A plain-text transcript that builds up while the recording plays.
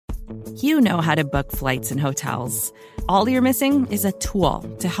You know how to book flights and hotels. All you're missing is a tool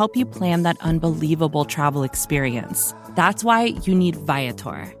to help you plan that unbelievable travel experience. That's why you need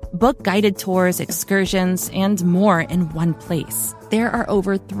Viator. Book guided tours, excursions, and more in one place. There are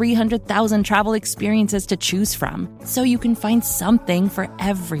over 300,000 travel experiences to choose from, so you can find something for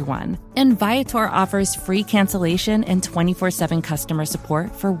everyone. And Viator offers free cancellation and 24/7 customer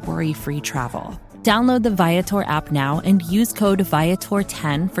support for worry-free travel. Download the Viator app now and use code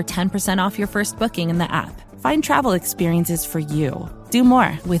Viator10 for 10% off your first booking in the app. Find travel experiences for you. Do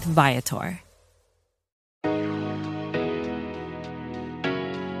more with Viator.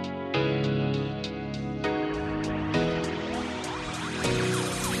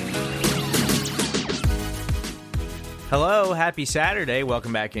 Hello, happy Saturday.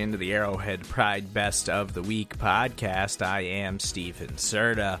 Welcome back into the Arrowhead Pride Best of the Week podcast. I am Stephen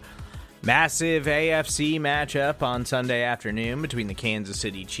Serta. Massive AFC matchup on Sunday afternoon between the Kansas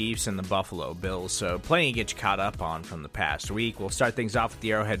City Chiefs and the Buffalo Bills, so plenty to get you caught up on from the past week. We'll start things off with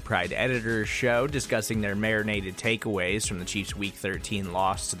the Arrowhead Pride Editors Show, discussing their marinated takeaways from the Chiefs' Week 13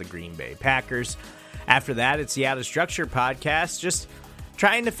 loss to the Green Bay Packers. After that, it's the Out of Structure podcast, just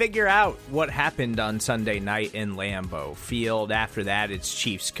trying to figure out what happened on Sunday night in Lambeau Field. After that, it's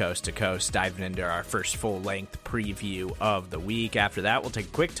Chiefs Coast to Coast, diving into our first full-length preview of the week. After that, we'll take a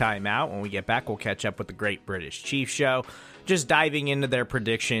quick time out. When we get back, we'll catch up with the Great British Chiefs Show, just diving into their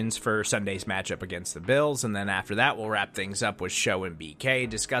predictions for Sunday's matchup against the Bills. And then after that, we'll wrap things up with Show and BK,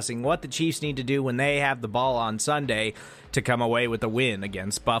 discussing what the Chiefs need to do when they have the ball on Sunday to come away with a win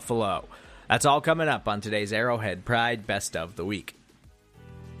against Buffalo. That's all coming up on today's Arrowhead Pride Best of the Week.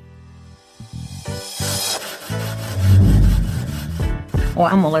 Well,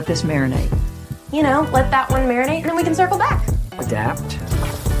 I'm going to let this marinate. You know, let that one marinate, and then we can circle back. Adapt,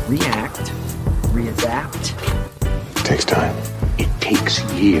 react, readapt. It takes time. It takes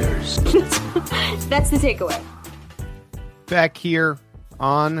years. That's the takeaway. Back here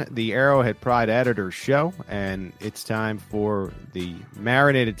on the Arrowhead Pride Editors Show, and it's time for the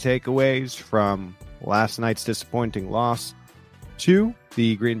marinated takeaways from last night's disappointing loss to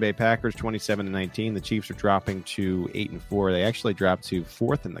the Green Bay Packers, 27-19. The Chiefs are dropping to 8-4. They actually dropped to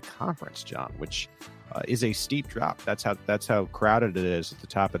 4th in the conference, John, which is a steep drop. That's how crowded it is at the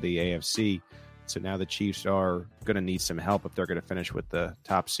top of the AFC. So now the Chiefs are going to need some help if they're going to finish with the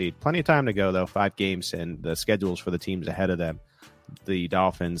top seed. Plenty of time to go, though. 5 games, and the schedules for the teams ahead of them, the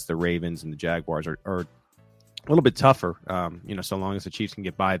Dolphins, the Ravens, and the Jaguars, are a little bit tougher. So long as the Chiefs can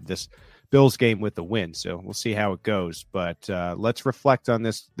get by this Bills game with the win. So we'll see how it goes. But let's reflect on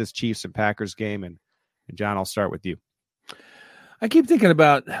this Chiefs and Packers game. And John, I'll start with you. I keep thinking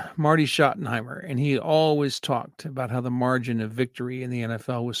about Marty Schottenheimer, and he always talked about how the margin of victory in the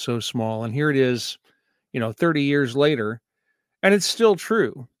NFL was so small. And here it is, 30 years later, and it's still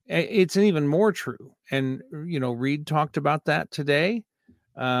true. It's even more true. And, Reed talked about that today.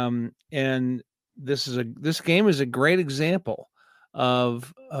 And this game is a great example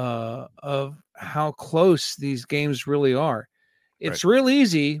of how close these games really are. It's real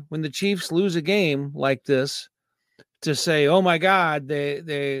easy when the Chiefs lose a game like this to say, "Oh my God,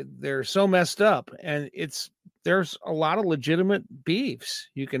 they're so messed up," and there's a lot of legitimate beefs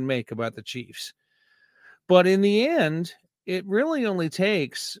you can make about the Chiefs. But in the end, it really only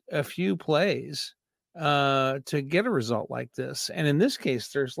takes a few plays to get a result like this, and in this case,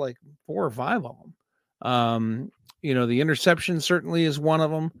 there's like 4 or 5 of them. The interception certainly is one of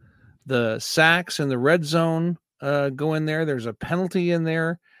them. The sacks in the red zone go in there. There's a penalty in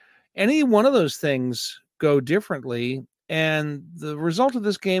there. Any one of those things go differently, and the result of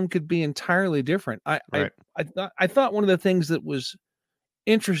this game could be entirely different. I thought one of the things that was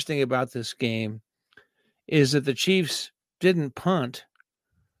interesting about this game is that the Chiefs didn't punt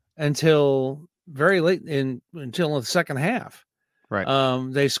until very late until the second half.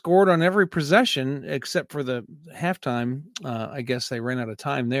 Right. They scored on every possession except for the halftime. I guess they ran out of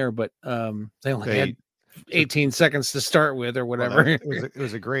time there, but they only had 18 seconds to start with, or whatever. Well, it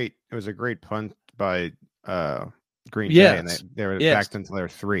was a great punt by Green Bay, and they were backed until they were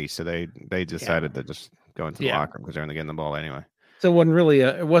 3, so they decided to just go into the locker room because they're going to get the ball anyway. So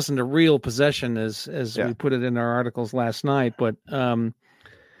it wasn't a real possession as we put it in our articles last night, but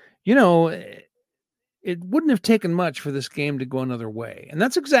it wouldn't have taken much for this game to go another way. And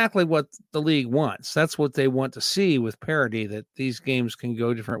that's exactly what the league wants. That's what they want to see with parity, that these games can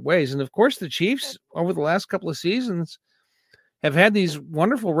go different ways. And of course, the Chiefs over the last couple of seasons have had these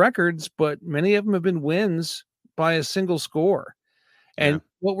wonderful records, but many of them have been wins by a single score. And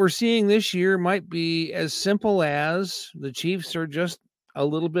what we're seeing this year might be as simple as the Chiefs are just a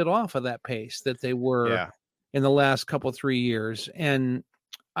little bit off of that pace that they were in the last couple, 3 years. And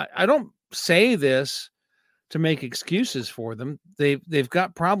I don't say this to make excuses for them. They've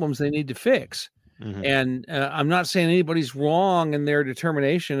got problems they need to fix. Mhm. And I'm not saying anybody's wrong in their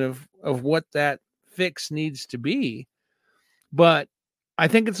determination of what that fix needs to be, but I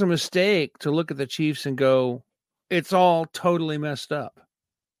think it's a mistake to look at the Chiefs and go, it's all totally messed up.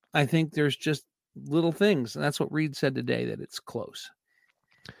 I think there's just little things, and that's what Reed said today, that it's close.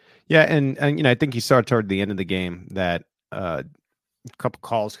 Yeah, and I think you saw toward the end of the game that a couple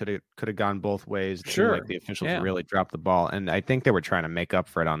calls could have gone both ways. It seemed Sure. like the officials Yeah. really dropped the ball, and I think they were trying to make up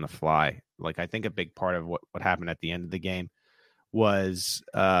for it on the fly. Like, I think a big part of what happened at the end of the game was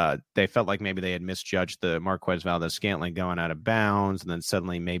they felt like maybe they had misjudged the Marquez Valdez-Scantling going out of bounds, and then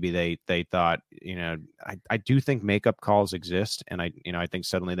suddenly maybe they thought, I do think makeup calls exist, and I think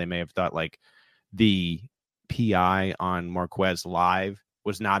suddenly they may have thought like the PI on Marquez live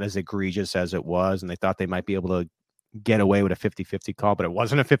was not as egregious as it was, and they thought they might be able to get away with a 50-50 call, but it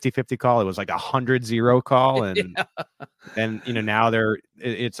wasn't a 50-50 call. It was like 100-0 call, and now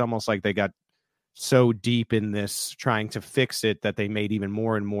it's almost like they got so deep in this trying to fix it that they made even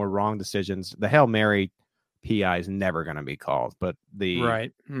more and more wrong decisions. The Hail Mary PI is never going to be called, but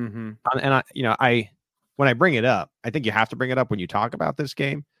Right. Mm-hmm. and when I bring it up, I think you have to bring it up when you talk about this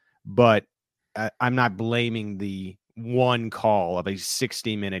game, but I'm not blaming the one call of a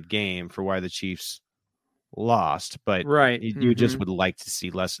 60-minute game for why the Chiefs lost, but Right. you just would like to see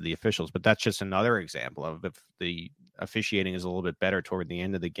less of the officials. But that's just another example of, if the officiating is a little bit better toward the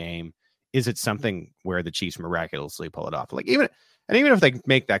end of the game, is it something where the Chiefs miraculously pull it off? Like, even if they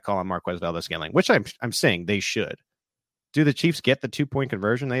make that call on Marquez Valdez-Scantling, which I'm saying they should, do the Chiefs get the 2-point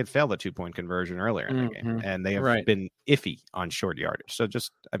conversion? They had failed the 2-point conversion earlier in the game, and they have been iffy on short yardage. So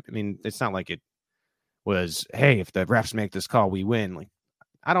just, I mean, it's not like it was, hey, if the refs make this call, we win. Like,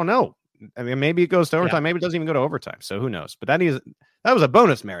 I don't know. I mean, maybe it goes to overtime. Maybe it doesn't even go to overtime. So who knows? But that was a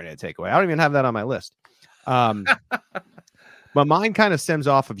bonus marinated takeaway. I don't even have that on my list. But mine kind of stems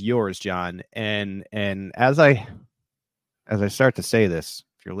off of yours, John. And as I start to say this,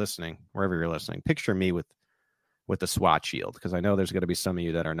 if you're listening, wherever you're listening, picture me with the SWAT shield, because I know there's going to be some of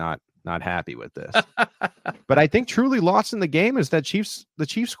you that are not happy with this. But I think truly lost in the game is that the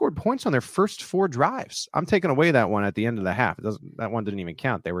Chiefs scored points on their first 4 drives. I'm taking away that one at the end of the half. That one didn't even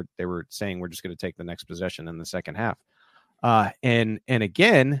count. They were saying we're just going to take the next possession in the second half. And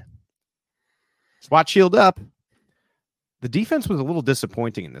again, SWAT shield up. The defense was a little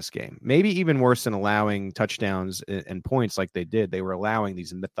disappointing in this game, maybe even worse than allowing touchdowns and points like they did. They were allowing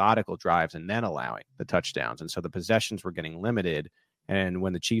these methodical drives and then allowing the touchdowns. And so the possessions were getting limited. And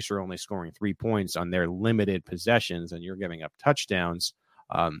when the Chiefs are only scoring 3 points on their limited possessions and you're giving up touchdowns,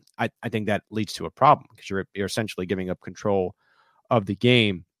 I think that leads to a problem, because you're essentially giving up control of the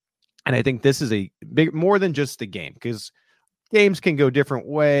game. And I think this is a big, more than just the game, because games can go different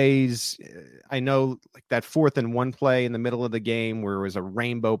ways. I know, like that 4th and 1 play in the middle of the game where it was a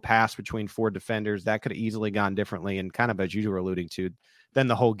rainbow pass between 4 defenders, that could have easily gone differently. And kind of as you were alluding to, then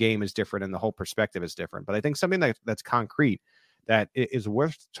the whole game is different and the whole perspective is different. But I think something that's concrete that is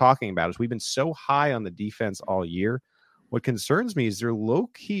worth talking about is we've been so high on the defense all year. What concerns me is they're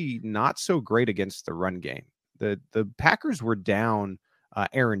low-key not so great against the run game. The Packers were down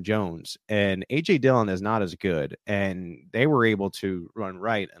Aaron Jones, and A.J. Dillon is not as good, and they were able to run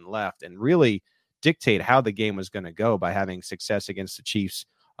right and left and really dictate how the game was going to go by having success against the Chiefs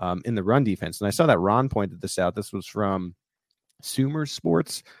in the run defense. And I saw that Ron pointed this out. This was from Sumer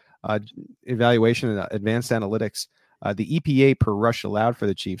Sports Evaluation and Advanced Analytics. The EPA per rush allowed for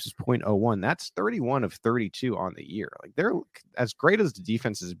the Chiefs is 0.01. That's 31 of 32 on the year. Like, they're as great as the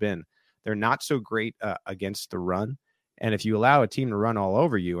defense has been. They're not so great against the run. And if you allow a team to run all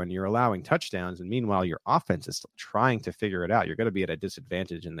over you and you're allowing touchdowns, and meanwhile your offense is still trying to figure it out, you're going to be at a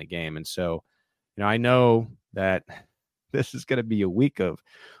disadvantage in the game. And so, I know that this is going to be a week of,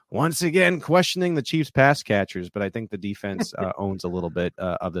 once again, questioning the Chiefs pass catchers, but I think the defense owns a little bit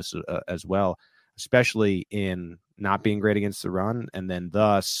of this as well, especially in not being great against the run, and then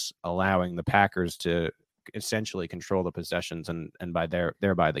thus allowing the Packers to essentially control the possessions and by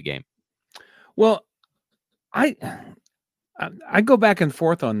thereby the game. Well, I go back and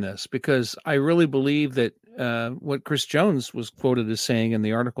forth on this, because I really believe that what Chris Jones was quoted as saying in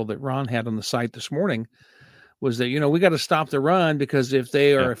the article that Ron had on the site this morning was that, we got to stop the run, because if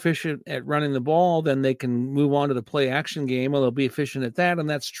they are efficient at running the ball, then they can move on to the play action game, and they'll be efficient at that. And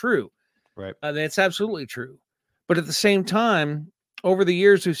that's true. Right. That's absolutely true. But at the same time, over the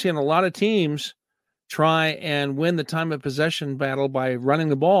years, we've seen a lot of teams try and win the time of possession battle by running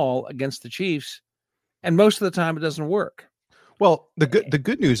the ball against the Chiefs. And most of the time it doesn't work. Well, the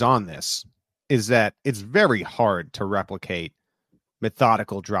good news on this is that it's very hard to replicate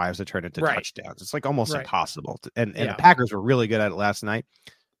methodical drives that turn into Right. touchdowns. It's like almost Right. impossible. And Yeah. the Packers were really good at it last night.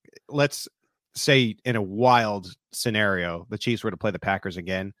 Let's say in a wild scenario, the Chiefs were to play the Packers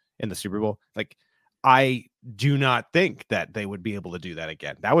again in the Super Bowl. Like, I do not think that they would be able to do that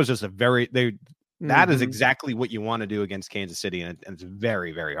again. That was just that is exactly what you want to do against Kansas City. And it's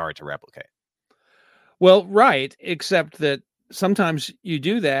very, very hard to replicate. Well, right. Except that sometimes you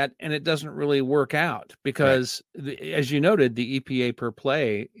do that and it doesn't really work out because, as you noted, the EPA per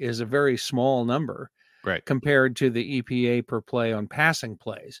play is a very small number compared to the EPA per play on passing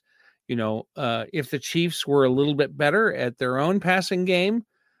plays. If the Chiefs were a little bit better at their own passing game,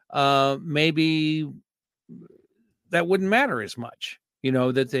 maybe that wouldn't matter as much,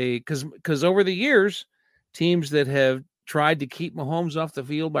 because over the years, teams that have tried to keep Mahomes off the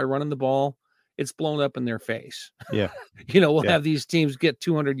field by running the ball, it's blown up in their face. Yeah. We'll have these teams get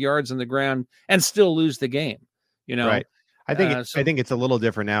 200 yards on the ground and still lose the game, Right. I think it's a little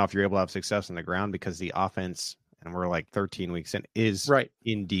different now if you're able to have success on the ground because the offense, and we're like 13 weeks in, is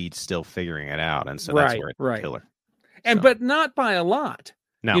indeed still figuring it out. And so that's where it's a killer. But not by a lot.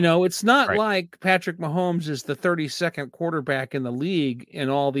 No. It's not like Patrick Mahomes is the 32nd quarterback in the league in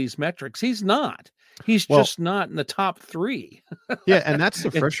all these metrics. He's not. He's just not in the top 3. Yeah, and that's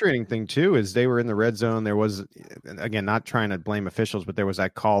the frustrating thing, too, is they were in the red zone. There was, again, not trying to blame officials, but there was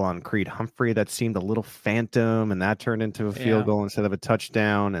that call on Creed Humphrey that seemed a little phantom, and that turned into a field goal instead of a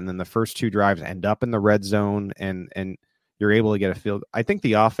touchdown. And then the first 2 drives end up in the red zone, and you're able to get a field. I think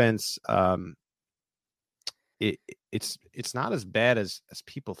the offense, it's not as bad as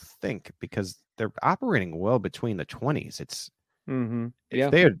people think because they're operating well between the 20s. It's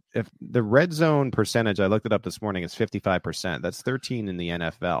if the red zone percentage, I looked it up this morning, is 55%. That's 13 in the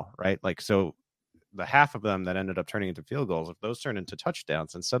NFL, right? Like, so the half of them that ended up turning into field goals, if those turn into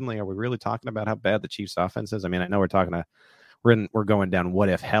touchdowns, and suddenly are we really talking about how bad the Chiefs offense is? I mean, I know we're going down what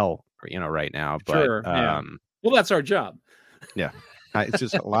if hell, right now, but well, that's our job. Yeah. It's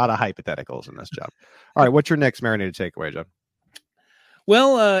just a lot of hypotheticals in this job. All right. What's your next marinated takeaway, John?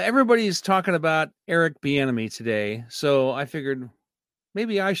 Well, everybody's talking about Eric Bieniemy today, so I figured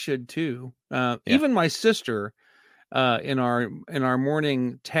maybe I should too. Even my sister, in our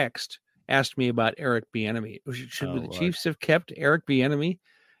morning text, asked me about Eric Bieniemy. Should the Chiefs have kept Eric Bieniemy?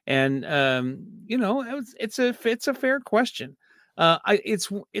 And it's a fair question.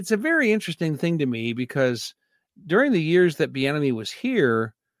 It's a very interesting thing to me because during the years that Bieniemy was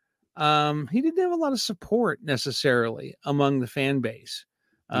here, he didn't have a lot of support necessarily among the fan base.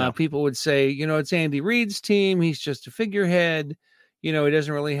 People would say, it's Andy Reid's team. He's just a figurehead. He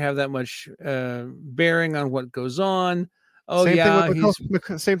doesn't really have that much bearing on what goes on. Oh,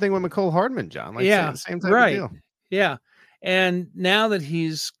 same thing with McCole Hardman, John. Same type of deal. Yeah. And now that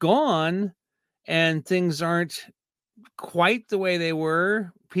he's gone and things aren't quite the way they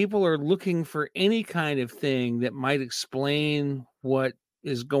were, people are looking for any kind of thing that might explain what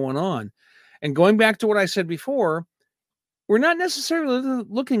is going on. And going back to what I said before, we're not necessarily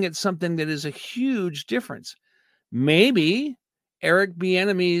looking at something that is a huge difference. Maybe Eric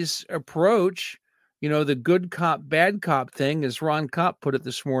Bieniemy's approach, the good cop, bad cop thing, as Ron Kopp put it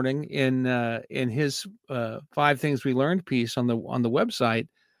this morning in his 5 Things We Learned piece on the website,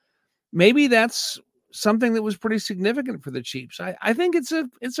 maybe that's something that was pretty significant for the Chiefs. I think it's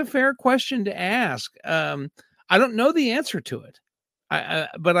a fair question to ask. I don't know the answer to it.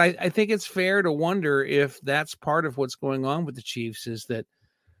 But I think it's fair to wonder if that's part of what's going on with the Chiefs, is that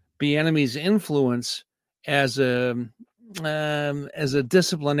Bieniemy's influence as a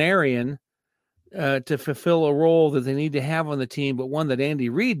disciplinarian to fulfill a role that they need to have on the team, but one that Andy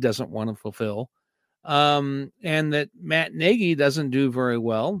Reid doesn't want to fulfill, and that Matt Nagy doesn't do very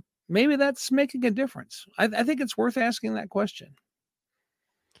well. Maybe that's making a difference. I think it's worth asking that question.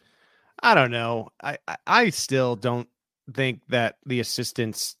 I don't know. I still don't think that the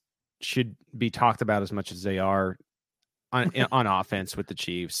assistants should be talked about as much as they are on offense with the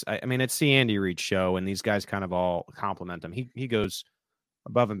Chiefs. I mean, it's the Andy Reid show, and these guys kind of all compliment him. He goes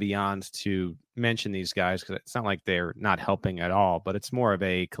above and beyond to mention these guys because it's not like they're not helping at all, but it's more of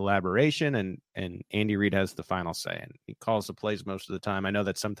a collaboration, and Andy Reid has the final say, and he calls the plays most of the time. I know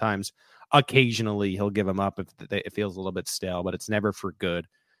that sometimes, occasionally, he'll give them up if it feels a little bit stale, but it's never for good.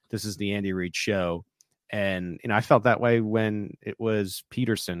 This is the Andy Reid show. And I felt that way when it was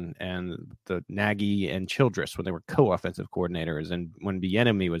Peterson and the Nagy and Childress when they were co-offensive coordinators, and when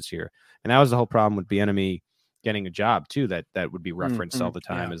Bieniemy was here. And that was the whole problem with Bieniemy getting a job too. That would be referenced all the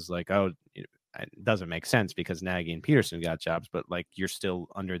time as like, oh, it doesn't make sense because Nagy and Peterson got jobs, but like you're still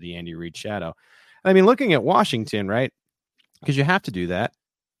under the Andy Reid shadow. I mean, looking at Washington, right? Because you have to do that.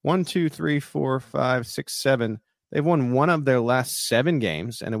 1, 2, 3, 4, 5, 6, 7. They've won one of their last 7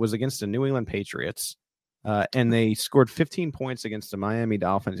 games, and it was against the New England Patriots. And they scored 15 points against the Miami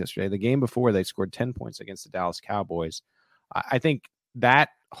Dolphins yesterday. The game before, they scored 10 points against the Dallas Cowboys. I think that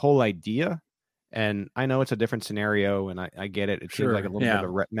whole idea, and I know it's a different scenario, and I get it. It seems like a little bit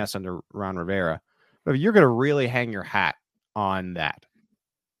of a mess under Ron Rivera. But if you're going to really hang your hat on that,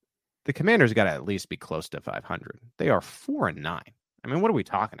 the Commanders got to at least be close to 500. They are 4-9. I mean, what are we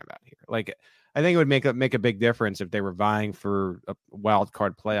talking about here? Like, I think it would make a big difference if they were vying for a wild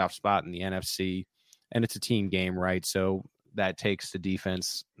card playoff spot in the NFC, and it's a team game, right? So that takes the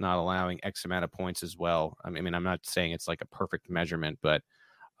defense not allowing X amount of points as well. I mean, I'm not saying it's like a perfect measurement, but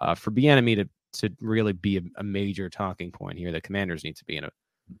for Bieniemy to really be a major talking point here, the Commanders need to be in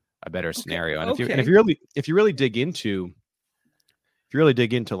a better scenario. And if you really dig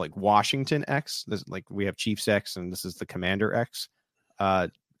into like Washington X, this, like we have Chiefs X and this is the Commander X.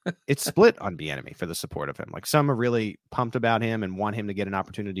 It's split on Bieniemy for the support of him. Like, some are really pumped about him and want him to get an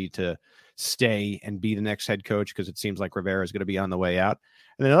opportunity to stay and be the next head coach because it seems like Rivera is going to be on the way out.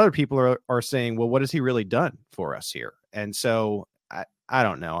 And then other people are saying, well, what has he really done for us here? And so I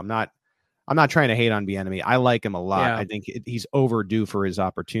don't know. I'm not trying to hate on Bieniemy. I like him a lot. Yeah. I think he's overdue for his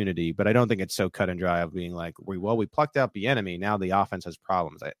opportunity, but I don't think it's so cut and dry of being like, we plucked out Bieniemy. Now the offense has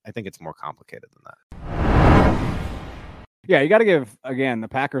problems. I think it's more complicated than that. Yeah, you got to give, again, the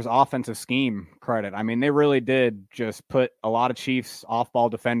Packers' offensive scheme credit. I mean, they really did just put a lot of Chiefs off-ball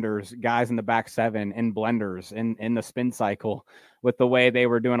defenders, guys in the back 7, in blenders, in the spin cycle with the way they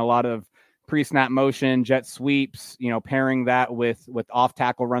were doing a lot of pre-snap motion, jet sweeps, pairing that with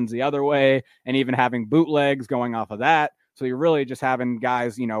off-tackle runs the other way, and even having bootlegs going off of that. So you're really just having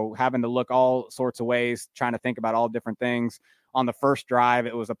guys, having to look all sorts of ways, trying to think about all different things. On the first drive,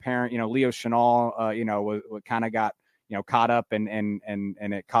 it was apparent, Leo Chenal, was kind of got caught up and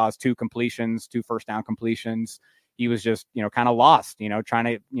it caused 2 first down completions. He was just, kind of lost,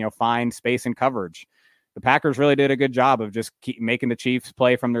 trying to, find space and coverage. The Packers really did a good job of just keep making the Chiefs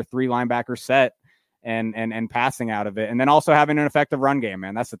play from their 3 linebacker set and passing out of it. And then also having an effective run game,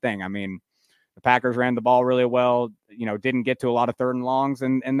 man. That's the thing. I mean, the Packers ran the ball really well, didn't get to a lot of 3rd and longs.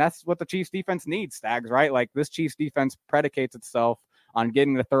 And that's what the Chiefs defense needs, Stags, right? Like, this Chiefs defense predicates itself on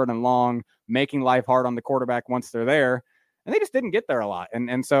getting the 3rd and long, making life hard on the quarterback once they're there. And they just didn't get there a lot.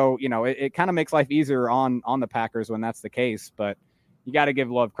 And so, it kind of makes life easier on the Packers when that's the case. But you got to give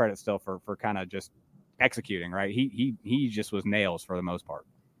Love credit still for kind of just executing, right? He just was nails for the most part.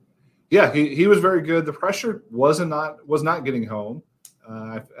 Yeah, he was very good. The pressure was not getting home.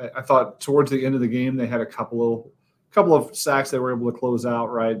 I thought towards the end of the game they had a couple of sacks they were able to close out,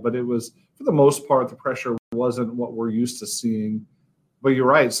 right? But it was, for the most part, the pressure wasn't what we're used to seeing. But you're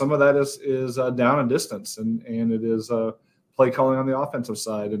right. Some of that is down and distance, and it is play calling on the offensive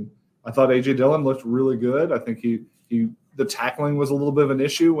side. And I thought A.J. Dillon looked really good. I think the tackling was a little bit of an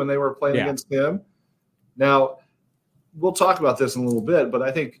issue when they were playing against him. Now, we'll talk about this in a little bit, but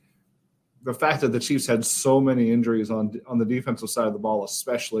I think the fact that the Chiefs had so many injuries on the defensive side of the ball,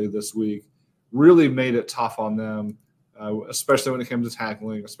 especially this week, really made it tough on them, especially when it came to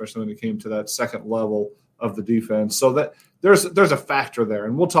tackling, especially when it came to that second level of the defense. So that there's a factor there,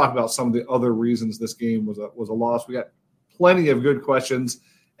 and we'll talk about some of the other reasons this game was a loss. We got plenty of good questions,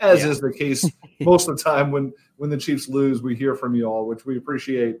 as is the case most of the time when the Chiefs lose. We hear from you all, which we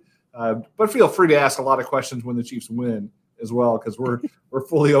appreciate. But feel free to ask a lot of questions when the Chiefs win as well, because we're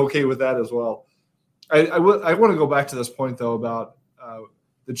fully okay with that as well. I want to go back to this point though about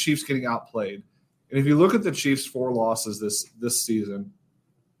the Chiefs getting outplayed, and if you look at the Chiefs' 4 losses this season,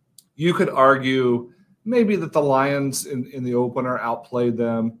 you could argue maybe that the Lions in the opener outplayed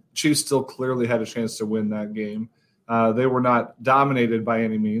them. Chiefs still clearly had a chance to win that game. They were not dominated by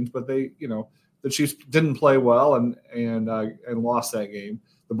any means, but the Chiefs didn't play well and lost that game.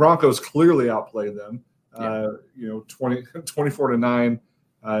 The Broncos clearly outplayed them. 24-9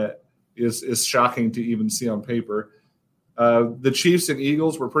 is shocking to even see on paper. The Chiefs and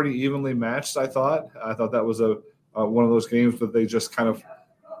Eagles were pretty evenly matched, I thought. I thought that was one of those games that they just kind of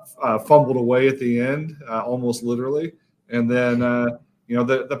fumbled away at the end, almost literally. And then,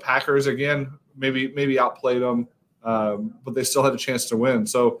 the Packers, again, maybe outplayed them, but they still had a chance to win.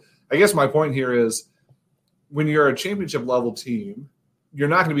 So I guess my point here is when you're a championship-level team, you're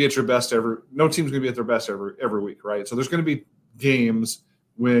not going to be at your best ever. No team's going to be at their best every week, right? So there's going to be games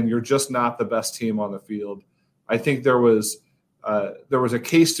when you're just not the best team on the field. I think there was a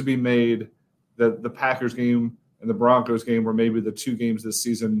case to be made that the Packers game and the Broncos game were maybe the 2 games this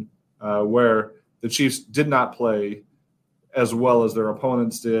season where the Chiefs did not play as well as their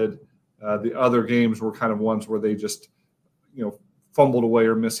opponents did. The other games were kind of ones where they just, fumbled away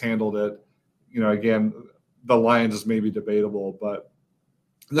or mishandled it. Again, the Lions is maybe debatable, but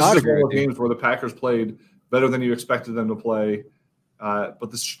this is one of the games where the Packers played better than you expected them to play. But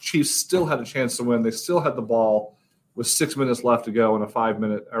the Chiefs still had a chance to win. They still had the ball with 6 minutes left to go in a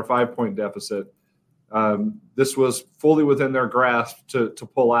 5-point deficit. This was fully within their grasp to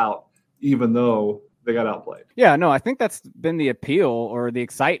pull out, even though they got outplayed. Yeah, no, I think that's been the appeal or the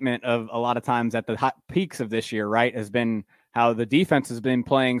excitement of a lot of times at the hot peaks of this year, right? Has been how the defense has been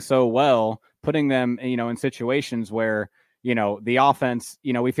playing so well, putting them, in situations where, the offense,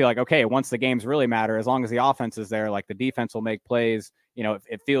 we feel like, okay, once the games really matter, as long as the offense is there, like the defense will make plays,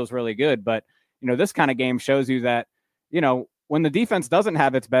 it feels really good. But, this kind of game shows you that, when the defense doesn't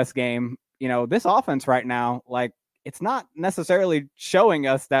have its best game, this offense right now, like, it's not necessarily showing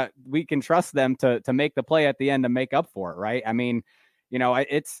us that we can trust them to make the play at the end to make up for it. Right. I mean,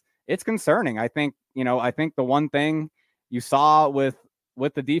 it's concerning. I think the one thing you saw with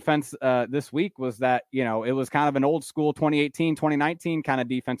the defense this week was that, it was kind of an old school 2018, 2019 kind of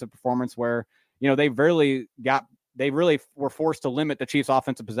defensive performance where, they really were forced to limit the Chiefs'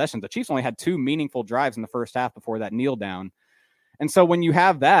 offensive possessions. The Chiefs only had 2 meaningful drives in the first half before that kneel down. And so when you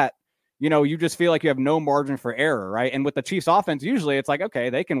have that, you just feel like you have no margin for error, right? And with the Chiefs offense, usually it's like, okay,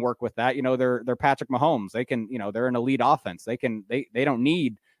 they can work with that. They're Patrick Mahomes. They can, they're an elite offense. They don't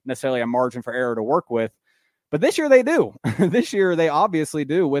need necessarily a margin for error to work with. But this year they do. This year they obviously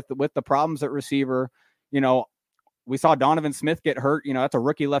do with the problems at receiver. We saw Donovan Smith get hurt. That's a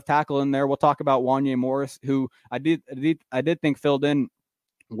rookie left tackle in there. We'll talk about Wanya Morris, who I did think filled in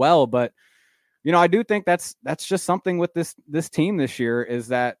well, but I do think that's just something with this team this year is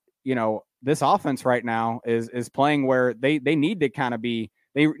that, this offense right now is playing where they need to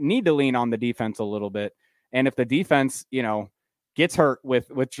they need to lean on the defense a little bit. And if the defense, gets hurt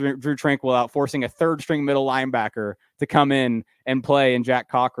with Drew Tranquil out, forcing a 3rd string middle linebacker to come in and play, and Jack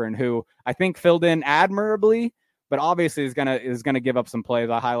Cochran, who I think filled in admirably, but obviously is gonna give up some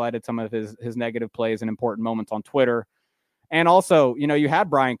plays. I highlighted some of his negative plays and important moments on Twitter. And also, you had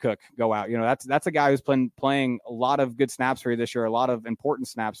Brian Cook go out. That's a guy who's playing a lot of good snaps for you this year, a lot of important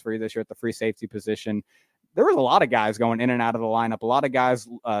snaps for you this year at the free safety position. There was a lot of guys going in and out of the lineup, a lot of guys,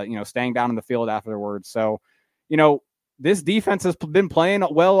 staying down in the field afterwards. So, this defense has been playing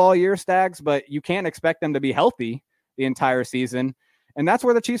well all year, Stags, but you can't expect them to be healthy the entire season. And that's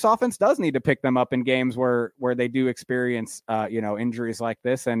where the Chiefs offense does need to pick them up in games where they do experience, injuries like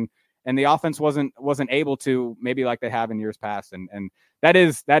this. And the offense wasn't able to, maybe like they have in years past. And that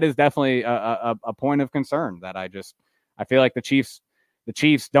is definitely a point of concern that I feel like the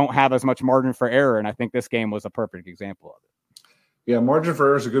Chiefs don't have as much margin for error. And I think this game was a perfect example of it. Yeah. Margin for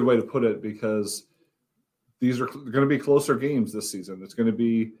error is a good way to put it, because these are going to be closer games this season. It's going to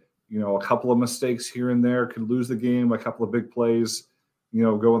be, a couple of mistakes here and there could lose the game. A couple of big plays,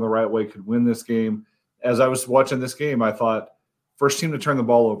 going the right way could win this game. As I was watching this game, I thought, first team to turn the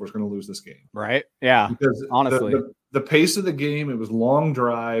ball over is going to lose this game. Right. Yeah. Because honestly, the pace of the game, it was long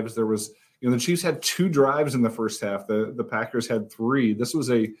drives. There was, the Chiefs had 2 drives in the first half. The Packers had 3. This was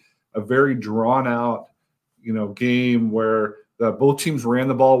a very drawn out, game where both teams ran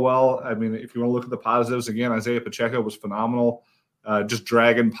the ball well. I mean, if you want to look at the positives, again, Isaiah Pacheco was phenomenal. Just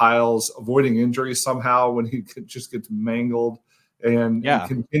dragging piles, avoiding injuries somehow when he just gets mangled, and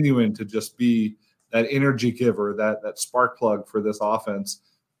continuing to just be that energy giver, that spark plug for this offense.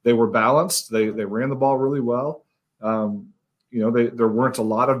 They were balanced. They ran the ball really well. There weren't a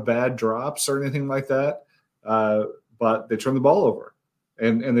lot of bad drops or anything like that, but they turned the ball over.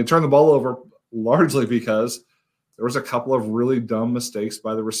 And they turned the ball over largely because there was a couple of really dumb mistakes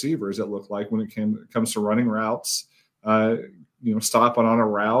by the receivers, it looked like, when it comes to running routes, stopping on a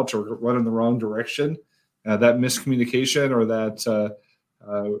route or running the wrong direction. That miscommunication or that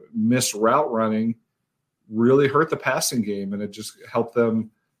missed route running really hurt the passing game, and it just helped them.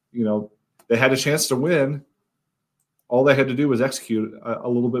 They had a chance to win. All they had to do was execute a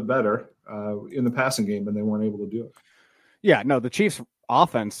little bit better in the passing game, and they weren't able to do it. Yeah, no, the Chiefs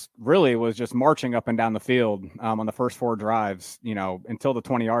offense really was just marching up and down the field on the first 4 drives, until the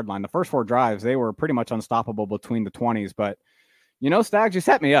 20-yard line. The first 4 drives, they were pretty much unstoppable between the 20s, but Stags, you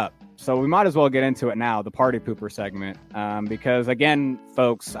set me up. So we might as well get into it now, the Party Pooper segment, because, again,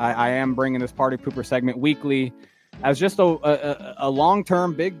 folks, I am bringing this Party Pooper segment weekly as just a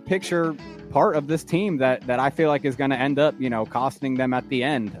long-term, big-picture part of this team that I feel like is going to end up, costing them at the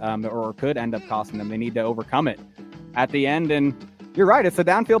end, or could end up costing them. They need to overcome it at the end. And you're right, it's a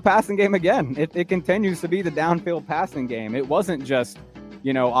downfield passing game again. It continues to be the downfield passing game. It wasn't just,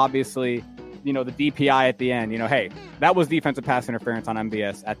 obviously – the DPI at the end, hey, that was defensive pass interference on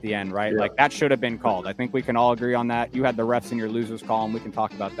MVS at the end, right? Yeah. Like, that should have been called. I think we can all agree on that. You had the refs in your losers column. We can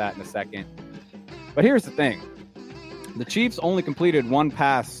talk about that in a second. But here's the thing. The Chiefs only completed one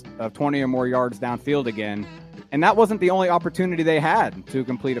pass of 20 or more yards downfield again, and that wasn't the only opportunity they had to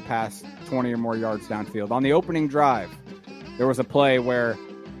complete a pass 20 or more yards downfield. On the opening drive, there was a play where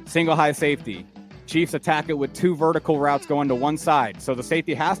single high safety, Chiefs attack it with 2 vertical routes going to one side. So the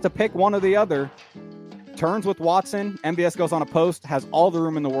safety has to pick one or the other. Turns with Watson. MVS goes on a post, has all the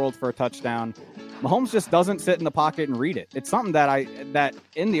room in the world for a touchdown. Mahomes just doesn't sit in the pocket and read it. It's something that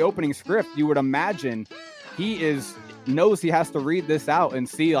in the opening script, you would imagine he knows he has to read this out and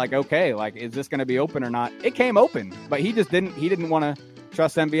see, like, okay, like, is this going to be open or not? It came open, but he didn't want to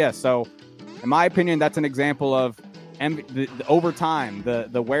trust MVS. So in my opinion, that's an example of over time,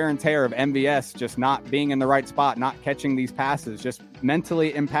 the wear and tear of MVS just not being in the right spot, not catching these passes, just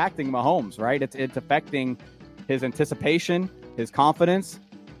mentally impacting Mahomes, right? It's affecting his anticipation, his confidence.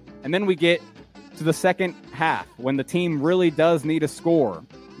 And then we get to the second half when the team really does need a score.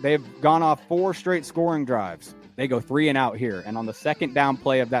 They've gone off 4 straight scoring drives. They go 3 and out here. And on the second down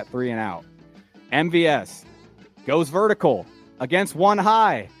play of that 3 and out, MVS goes vertical against one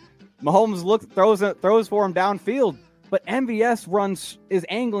high. Mahomes throws for him downfield. But MVS is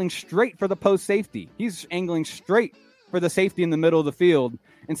angling straight for the post safety. He's angling straight for the safety in the middle of the field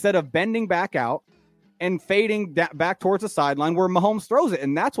instead of bending back out and fading back towards the sideline where Mahomes throws it.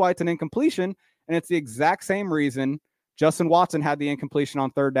 And that's why it's an incompletion. And it's the exact same reason Justin Watson had the incompletion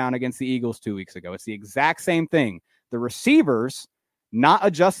on 3rd down against the Eagles 2 weeks ago. It's the exact same thing. The receivers not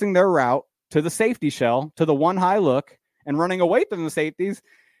adjusting their route to the safety shell, to the one high look, and running away from the safeties.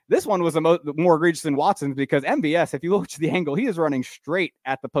 This one was more egregious than Watson's because MVS, if you look at the angle, he is running straight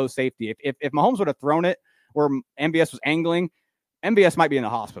at the post safety. If Mahomes would have thrown it where MVS was angling, MVS might be in the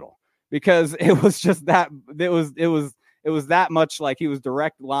hospital because it was just that it was that much like he was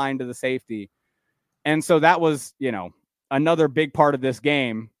direct line to the safety. And so that was, another big part of this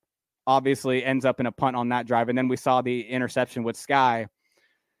game. Obviously ends up in a punt on that drive. And then we saw the interception with Sky.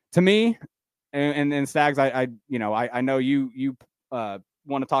 To me, and Stags, I know you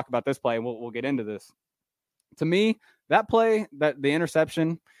want to talk about this play, and we'll get into this. To me, that play, that the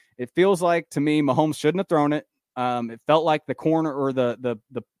interception, it feels like to me Mahomes shouldn't have thrown it. It felt like the corner or the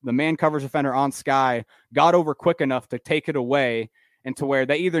man coverage defender on Sky got over quick enough to take it away, and to where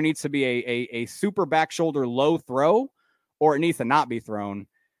they either needs to be a super back shoulder low throw or it needs to not be thrown.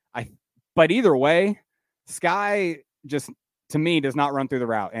 But either way, Sky just to me does not run through the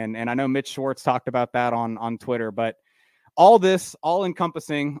route, and I know Mitch Schwartz talked about that on Twitter, but all this, all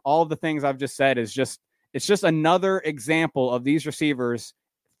encompassing, all of the things I've just said it's just another example of these receivers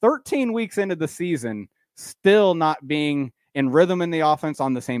 13 weeks into the season still not being in rhythm in the offense,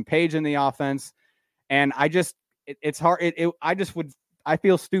 on the same page in the offense. And it's hard. I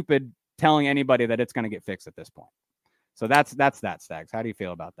feel stupid telling anybody that it's going to get fixed at this point. So that's that, Stags. How do you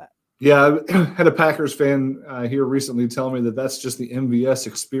feel about that? Yeah, I had a Packers fan here recently tell me that that's just the MVS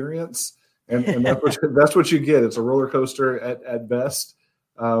experience. And that's what you get. It's a roller coaster at best.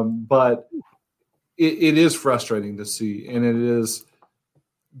 But it is frustrating to see. And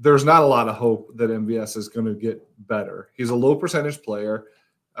there's not a lot of hope that MVS is going to get better. He's a low percentage player.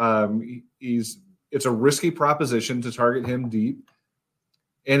 It's a risky proposition to target him deep.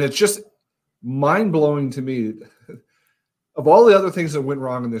 And it's just mind-blowing to me. Of all the other things that went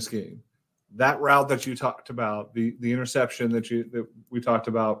wrong in this game, that route that you talked about, the interception that we talked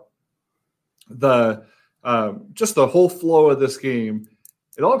about, just the whole flow of this game,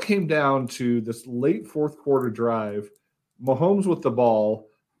 it all came down to this late 4th quarter drive. Mahomes with the ball,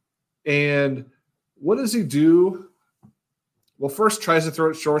 and what does he do? Well, first tries to throw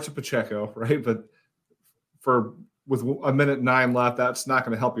it short to Pacheco, right? But with 1:09 left, that's not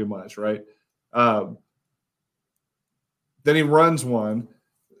going to help you much, right? Then he runs one.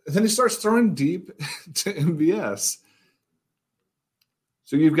 Then he starts throwing deep to MVS.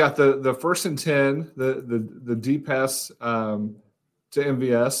 So you've got the 1st and 10, the deep pass to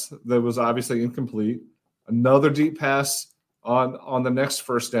MVS that was obviously incomplete. Another deep pass on the next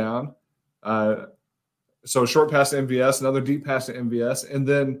 1st down. So a short pass to MVS, another deep pass to MVS. And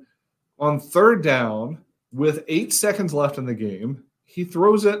then on 3rd down, with 8 seconds left in the game, he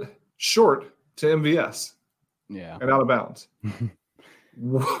throws it short to MVS. Yeah. And out of bounds.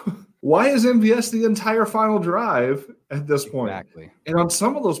 Why is MVS the entire final drive at this point? Exactly. And on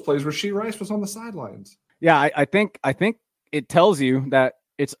some of those plays, Rashee Rice was on the sidelines. Yeah, I think it tells you that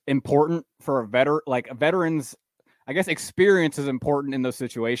it's important for a veteran's, I guess, experience is important in those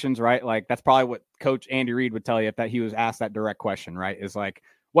situations, right? Like that's probably what Coach Andy Reid would tell you if that he was asked that direct question, right? Is like,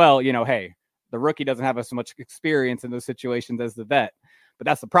 well, hey, the rookie doesn't have as much experience in those situations as the vet, but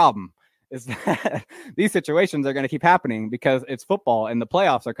that's the problem. is that these situations are going to keep happening because it's football and the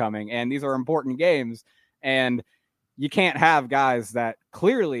playoffs are coming and these are important games. And you can't have guys that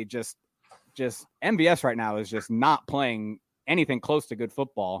clearly just MVS right now is just not playing anything close to good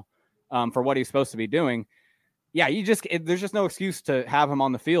football for what he's supposed to be doing. Yeah, there's just no excuse to have him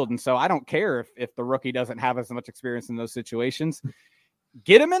on the field. And so I don't care if the rookie doesn't have as much experience in those situations.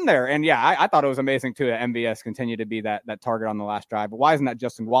 Get him in there. And yeah, I thought it was amazing too that MVS continued to be that target on the last drive. But why isn't that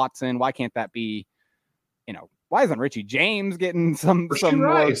Justin Watson? Why can't that be, why isn't Richie James getting some more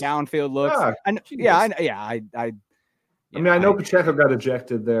downfield looks? I know Pacheco got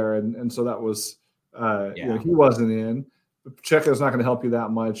ejected there, and so that was he wasn't in. But Pacheco's not going to help you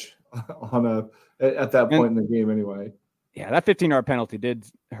that much at that point in the game anyway. Yeah, that 15-yard penalty did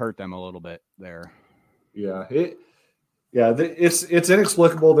hurt them a little bit there. Yeah, it's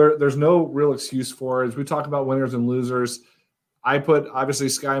inexplicable. There's no real excuse for it. As we talk about winners and losers, I put obviously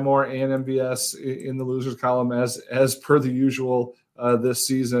Sky Moore and MVS in the losers column as per the usual this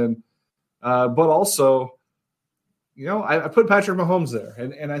season, but also, I put Patrick Mahomes there,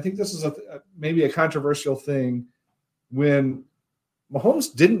 and I think this is maybe a controversial thing when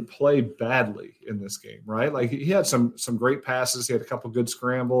Mahomes didn't play badly in this game, right? Like he had some great passes, he had a couple good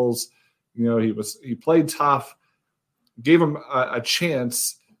scrambles, he played tough, gave him a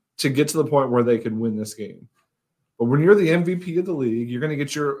chance to get to the point where they could win this game. But when you're the MVP of the league, you're going to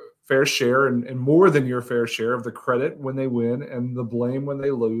get your fair share and more than your fair share of the credit when they win and the blame when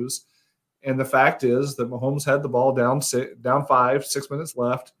they lose. And the fact is that Mahomes had the ball down 5, 6 minutes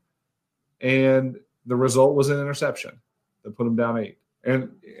left, and the result was an interception that put him down 8.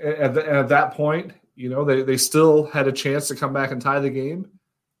 And at that point, they still had a chance to come back and tie the game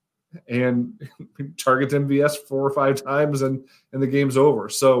and target MVS 4 or 5 times, and the game's over.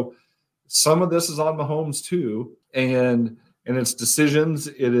 So some of this is on Mahomes too, and it's decisions,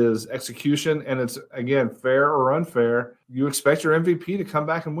 it is execution, and it's, again, fair or unfair. You expect your MVP to come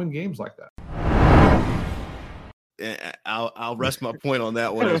back and win games like that. I'll rest my point on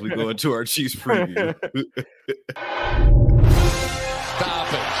that one as we go into our Chiefs preview.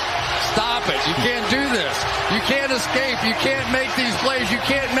 Stop it. You can't do this. You can't escape. You can't make these plays. You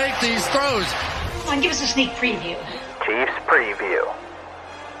can't make these throws. Come on, give us a sneak preview. Chiefs preview.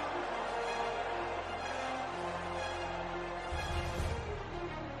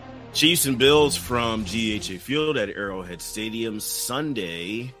 Chiefs and Bills from GHA Field at Arrowhead Stadium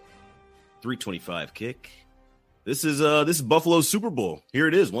Sunday, 3:25 kick. This is Buffalo's Super Bowl. Here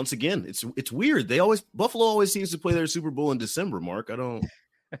it is once again. It's weird. Buffalo always seems to play their Super Bowl in December. Mark, I don't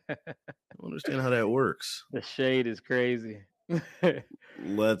understand how that works. The shade is crazy.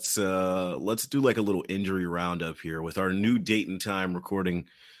 Let's do like a little injury roundup here with our new date and time, recording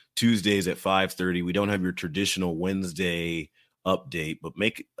Tuesdays at 5:30. We don't have your traditional Wednesday update, but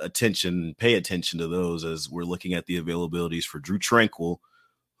pay attention to those as we're looking at the availabilities for Drew Tranquill,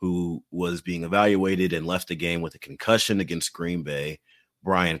 who was being evaluated and left the game with a concussion against Green Bay.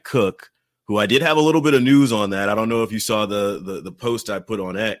 Brian Cook, who I did have a little bit of news on that. I don't know if you saw the post I put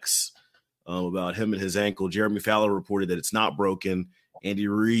on X about him and his ankle. Jeremy Fowler reported that it's not broken. Andy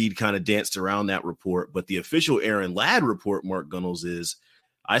Reid kind of danced around that report. But the official Aaron Ladd report, Mark Gunnels, is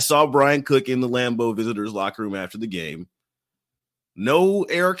I saw Brian Cook in the Lambeau visitors locker room after the game. No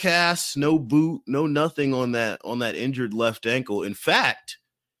air cast, no boot, no nothing on that injured left ankle. In fact,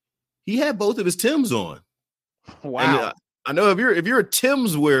 he had both of his Timbs on. Wow. And, I know if you're a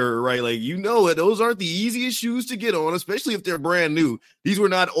Timbs wearer, right, like, that those aren't the easiest shoes to get on, especially if they're brand new. These were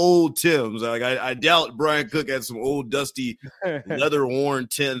not old Timbs. Like I doubt Brian Cook had some old dusty leather worn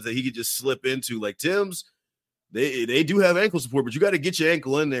Timbs that he could just slip into. Like Timbs, they do have ankle support, but you got to get your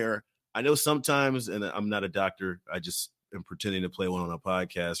ankle in there. I know sometimes, and I'm not a doctor, I just am pretending to play one on a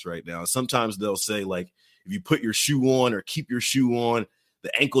podcast right now. Sometimes they'll say, like, if you put your shoe on or keep your shoe on,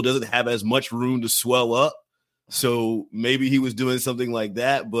 the ankle doesn't have as much room to swell up. So maybe he was doing something like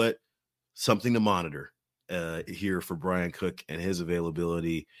that, but something to monitor here for Brian Cook and his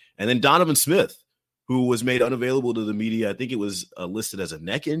availability. And then Donovan Smith, who was made unavailable to the media. I think it was listed as a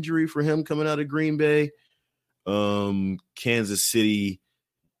neck injury for him coming out of Green Bay. Kansas City,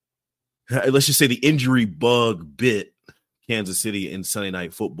 let's just say the injury bug bit Kansas City in Sunday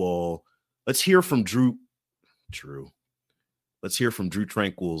Night Football. Let's hear from Drew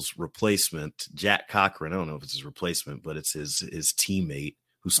Tranquill's replacement, Jack Cochran. I don't know if it's his replacement, but it's his teammate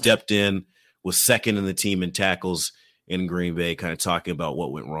who stepped in, was second in the team in tackles in Green Bay, kind of talking about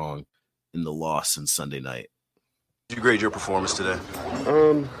what went wrong in the loss on Sunday night. Did you grade your performance today?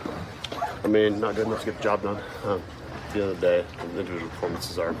 Not good enough to get the job done. the end of the day, the individual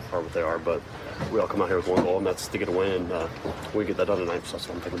performances are what they are, but we all come out here with one goal, and that's to get a win, and we get that done tonight, so that's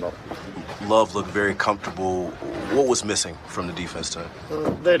what I'm thinking about. Love looked very comfortable. What was missing from the defense tonight?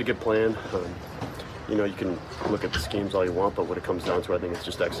 They had a good plan. You know, you can look at the schemes all you want, but what it comes down to, I think, it's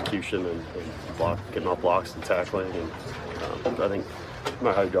just execution and getting off blocks and tackling, and I think no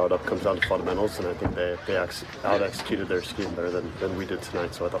matter how you draw it up, it comes down to fundamentals, and I think they out-executed their scheme better than we did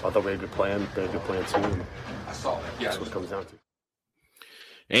tonight. So I thought we had a good plan. They had a good plan too. And that's what it comes down to.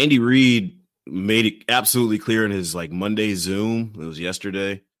 Andy Reid made it absolutely clear in his Monday Zoom. It was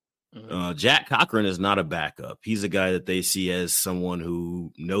yesterday. Jack Cochran is not a backup. He's a guy that they see as someone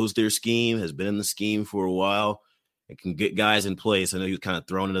who knows their scheme, has been in the scheme for a while, and can get guys in place. I know he was kind of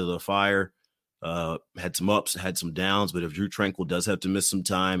thrown into the fire. Had some ups, had some downs, but if Drew Tranquill does have to miss some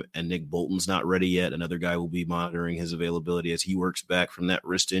time and Nick Bolton's not ready yet, another guy will be monitoring his availability as he works back from that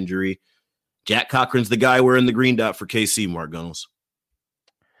wrist injury. Jack Cochran's the guy wearing the green dot for KC, Mark Gunnels.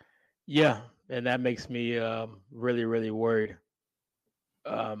 Yeah, and that makes me really, really worried.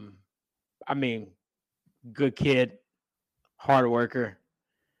 I mean, good kid, hard worker.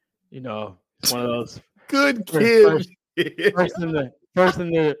 You know, one of those good kid,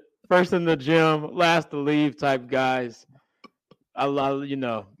 first in the gym, last to leave type guys. I love, I'm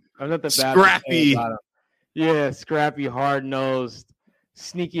not the bad. Scrappy. Yeah, scrappy, hard nosed,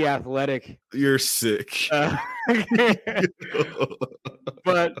 sneaky athletic. You're sick.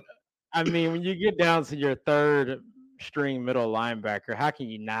 But I mean, when you get down to your third string middle linebacker, how can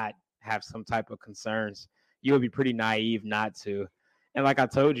you not have some type of concerns? You would be pretty naive not to. And like I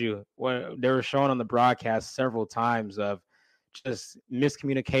told you, when they were showing on the broadcast several times of just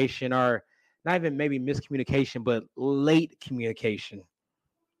miscommunication, or not even maybe miscommunication, but late communication.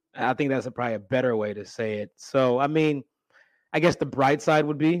 I think that's probably a better way to say it. So, I mean, I guess the bright side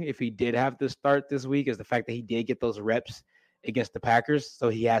would be, if he did have to start this week, is the fact that he did get those reps against the Packers. So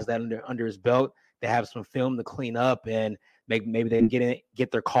he has that under his belt. They have some film to clean up, and maybe they can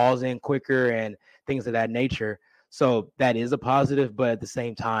get their calls in quicker and things of that nature. So that is a positive, but at the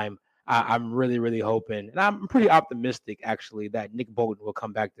same time, I'm really, really hoping, and I'm pretty optimistic, actually, that Nick Bolton will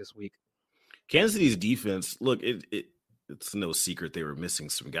come back this week. Kansas City's defense, look, it's no secret they were missing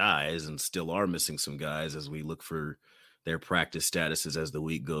some guys and still are missing some guys as we look for their practice statuses as the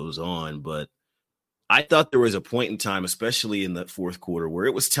week goes on. But I thought there was a point in time, especially in that fourth quarter, where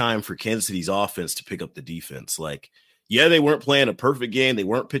it was time for Kansas City's offense to pick up the defense. Yeah, they weren't playing a perfect game. They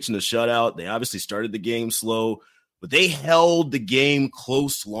weren't pitching a shutout. They obviously started the game slow, but they held the game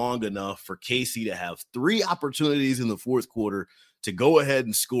close long enough for KC to have 3 opportunities in the fourth quarter to go ahead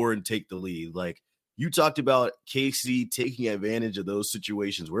and score and take the lead. You talked about KC taking advantage of those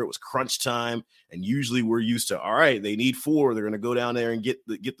situations where it was crunch time, and usually we're used to, all right, they need 4. They're going to go down there and get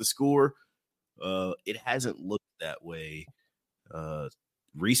the score. It hasn't looked that way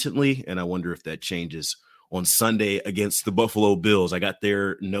recently, and I wonder if that changes on Sunday against the Buffalo Bills. I got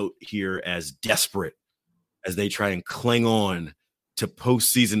their note here as desperate as they try and cling on to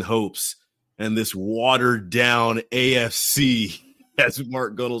postseason hopes, and this watered-down AFC, as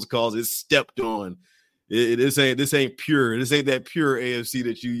Mark Gunnels calls it, stepped on. This ain't pure. This ain't that pure AFC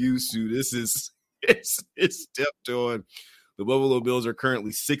that you used to. It's stepped on. The Buffalo Bills are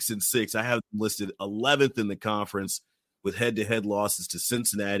currently 6-6. I have them listed 11th in the conference with head-to-head losses to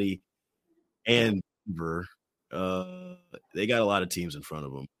Cincinnati and Denver. They got a lot of teams in front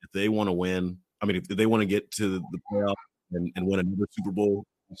of them. If they want to win, if they want to get to the playoff and win another Super Bowl,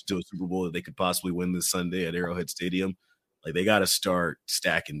 still a Super Bowl that they could possibly win this Sunday at Arrowhead Stadium, they got to start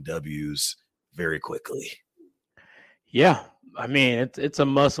stacking W's very quickly. Yeah, it's a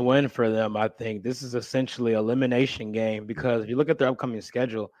must win for them. I think this is essentially an elimination game, because if you look at their upcoming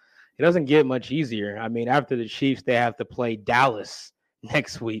schedule, it doesn't get much easier. After the Chiefs, they have to play Dallas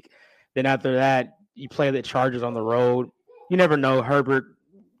next week. Then after that, you play the Chargers on the road. You never know. Herbert,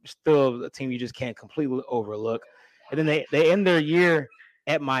 still a team you just can't completely overlook. And then they end their year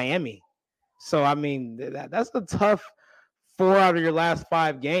at Miami. So, that's a tough 4 out of your last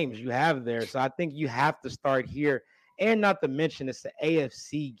 5 games you have there. So I think you have to start here. And not to mention, it's the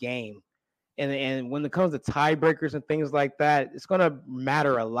AFC game. And when it comes to tiebreakers and things like that, it's going to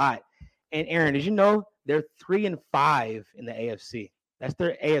matter a lot. And Aaron, as you know, they're 3-5 in the AFC. That's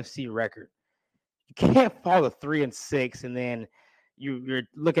their AFC record. You can't fall to 3-6, and then you're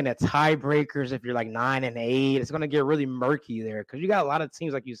looking at tiebreakers. If you're 9-8, it's going to get really murky there, because you got a lot of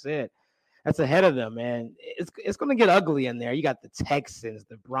teams, like you said, that's ahead of them, and it's going to get ugly in there. You got the Texans,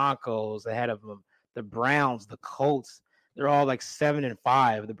 the Broncos ahead of them, the Browns, the Colts. They're all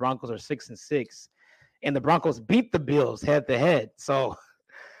 7-5. The Broncos are 6-6, and the Broncos beat the Bills head to head. So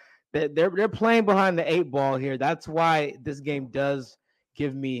They're playing behind the 8 ball here. That's why this game does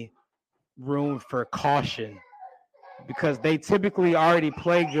give me room for caution because they typically already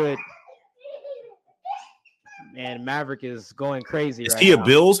play good. Man, Maverick is going crazy Is right he a now.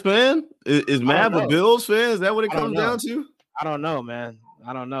 Bills fan? Is Mav a Bills fan? Is that what it comes down to? I don't know, man.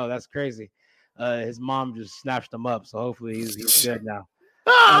 I don't know. That's crazy. His mom just snatched him up, so hopefully he's good now.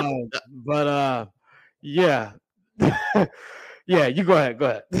 Yeah. Yeah, you go ahead.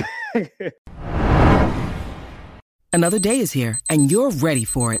 Go ahead. Another day is here, and you're ready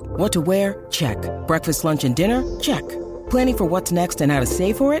for it. What to wear? Check. Breakfast, lunch, and dinner? Check. Planning for what's next and how to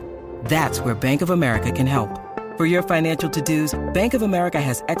save for it? That's where Bank of America can help. For your financial to-dos, Bank of America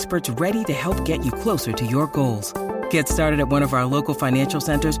has experts ready to help get you closer to your goals. Get started at one of our local financial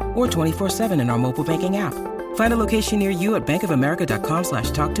centers or 24/7 in our mobile banking app. Find a location near you at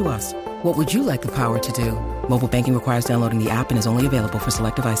bankofamerica.com/talktous. What would you like the power to do? Mobile banking requires downloading the app and is only available for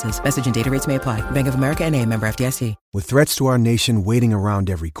select devices. Message and data rates may apply. Bank of America NA, member FDIC. With threats to our nation waiting around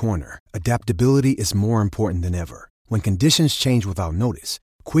every corner, adaptability is more important than ever. When conditions change without notice,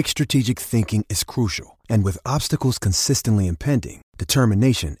 quick strategic thinking is crucial. And with obstacles consistently impending,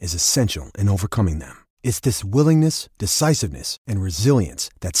 determination is essential in overcoming them. It's this willingness, decisiveness, and resilience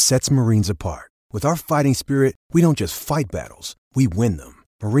that sets Marines apart. With our fighting spirit, we don't just fight battles, we win them.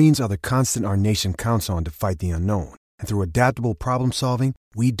 Marines are the constant our nation counts on to fight the unknown. And through adaptable problem solving,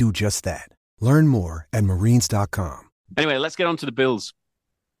 we do just that. Learn more at marines.com. Anyway, let's get on to the Bills.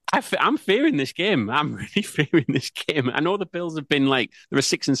 I'm fearing this game. I'm really fearing this game. I know the Bills have been they're a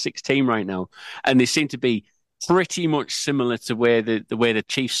 6-6 team right now, and they seem to be pretty much similar to where the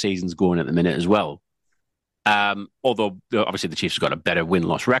Chiefs season's going at the minute as well. Although obviously the Chiefs have got a better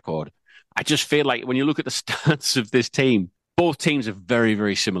win-loss record. I just feel like when you look at the stats of this team, both teams are very,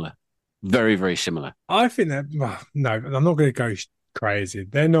 very similar. Very, very similar. I think that no, I'm not going to go crazy.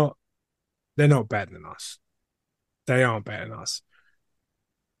 They're not better than us. They aren't better than us.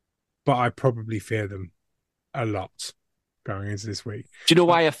 But I probably fear them a lot going into this week. Do you know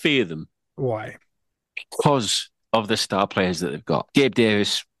why I fear them? Why? Because of the star players that they've got. Gabe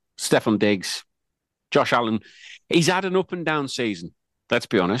Davis, Stephon Diggs, Josh Allen. He's had an up and down season, let's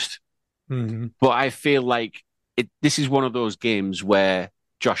be honest. Mm-hmm. But I feel like this is one of those games where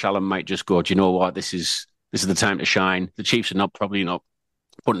Josh Allen might just go, do you know what? This is the time to shine. The Chiefs are probably not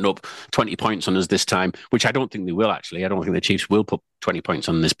putting up 20 points on us this time, which I don't think they will, actually. I don't think the Chiefs will put 20 points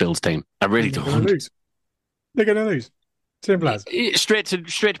on this Bills team. I really don't. They're going to lose. Simple as. Straight to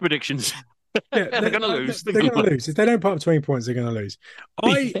predictions. Yeah, they're going to lose. They're going to lose. If they don't put up 20 points, they're going to lose.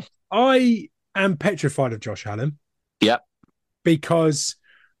 I am petrified of Josh Allen. Yeah. Because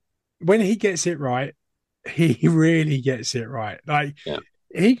when he gets it right, he really gets it right.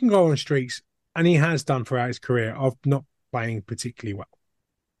 He can go on streaks, and he has done throughout his career, of not playing particularly well.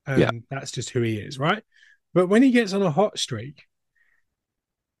 And that's just who he is, right? But when he gets on a hot streak,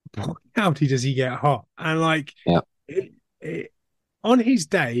 how does he get hot? And on his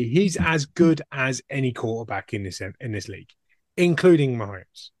day, he's as good as any quarterback in this league, including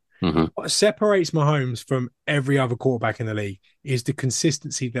Mahomes. Mm-hmm. What separates Mahomes from every other quarterback in the league is the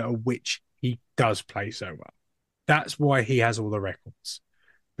consistency at which he does play so well. That's why he has all the records.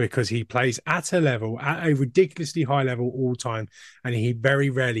 Because he plays at a ridiculously high level all the time, and he very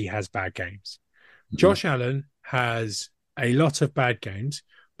rarely has bad games. Mm-hmm. Josh Allen has a lot of bad games,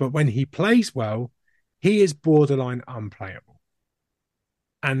 but when he plays well, he is borderline unplayable.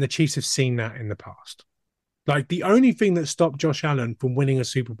 And the Chiefs have seen that in the past. The only thing that stopped Josh Allen from winning a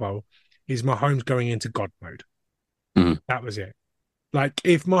Super Bowl is Mahomes going into God mode. Mm-hmm. That was it.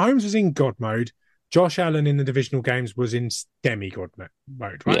 If Mahomes was in God mode, Josh Allen in the divisional games was in demigod mode,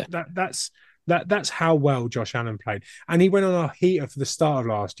 right? Yeah. That's how well Josh Allen played. And he went on a heater for the start of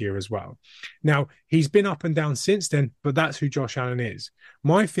last year as well. Now, he's been up and down since then, but that's who Josh Allen is.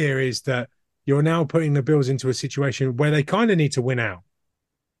 My fear is that you're now putting the Bills into a situation where they kind of need to win out.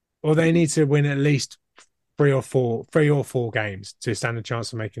 Or they need to win at least three or four games to stand a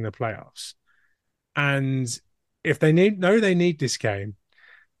chance of making the playoffs. And if they need this game,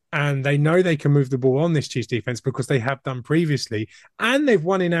 and they know they can move the ball on this Chiefs defense because they have done previously, and they've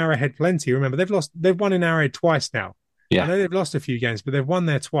won in Arrowhead plenty. Remember, they've won in Arrowhead twice now. Yeah. I know they've lost a few games, but they've won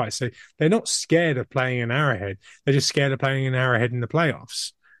there twice. So they're not scared of playing in Arrowhead. They're just scared of playing in Arrowhead in the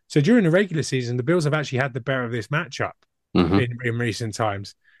playoffs. So during the regular season, the Bills have actually had the better of this matchup in recent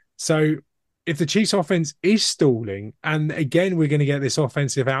times. So if the Chiefs offense is stalling, and again, we're going to get this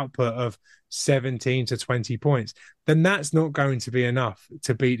offensive output of 17 to 20 points, then that's not going to be enough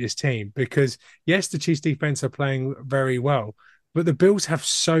to beat this team. Because yes, the Chiefs defense are playing very well, but the Bills have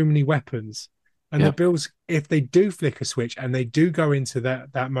so many weapons And the Bills, if they do flick a switch and they do go into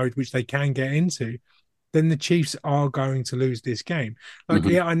that mode, which they can get into, then the Chiefs are going to lose this game. Like,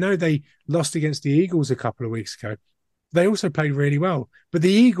 yeah, I know they lost against the Eagles a couple of weeks ago. They also played really well, but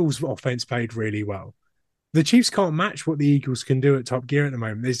the Eagles' offense played really well. The Chiefs can't match what the Eagles can do at Top Gear at the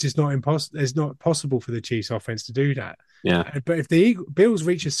moment. It's just not impossible. It's not possible for the Chiefs' offense to do that. Yeah. But if the Bills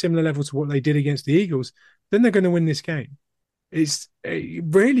reach a similar level to what they did against the Eagles, then they're going to win this game. It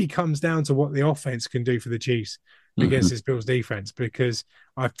really comes down to what the offense can do for the Chiefs against this Bills defense, because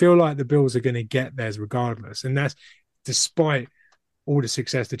I feel like the Bills are going to get theirs regardless. And that's despite all the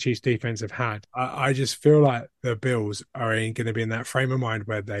success the Chiefs defense have had. I just feel like the Bills are going to be in that frame of mind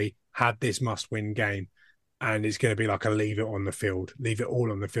where they had this must-win game, and it's going to be like a leave it all on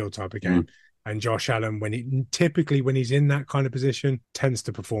the field type of game. And Josh Allen, when he's in that kind of position, tends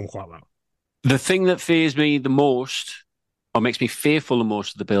to perform quite well. The thing that fears me the most, or makes me fearful the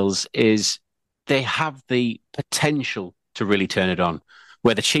most of the Bills, is they have the potential to really turn it on,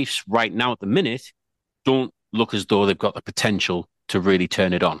 where the Chiefs right now at the minute don't look as though they've got the potential to really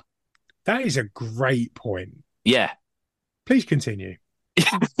turn it on. That is a great point. Yeah. Please continue.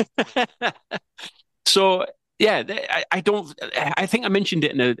 So, yeah, I think I mentioned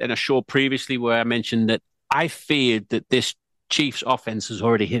it in a show previously where I mentioned that I feared that this Chiefs offense has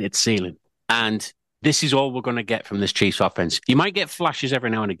already hit its ceiling. And this is all we're going to get from this Chiefs offense. You might get flashes every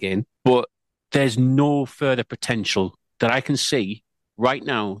now and again, but there's no further potential that I can see right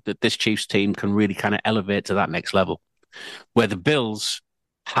now that this Chiefs team can really kind of elevate to that next level, where the Bills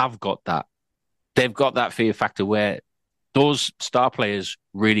have got that. They've got that fear factor where those star players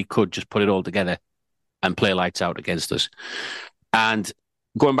really could just put it all together and play lights out against us. And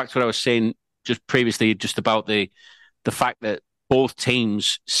going back to what I was saying just previously, just about the fact that both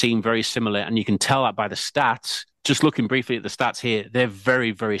teams seem very similar, and you can tell that by the stats. Just looking briefly at the stats here, they're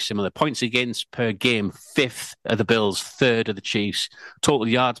very, very similar. Points against per game, 5th of the Bills, 3rd of the Chiefs. Total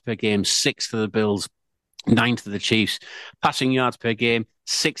yards per game, 6th of the Bills, 9th of the Chiefs. Passing yards per game,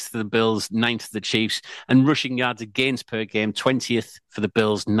 6th of the Bills, 9th of the Chiefs. And rushing yards against per game, 20th for the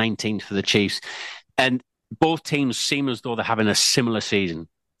Bills, 19th for the Chiefs. And both teams seem as though they're having a similar season,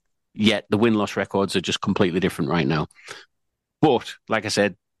 yet the win-loss records are just completely different right now. But, like I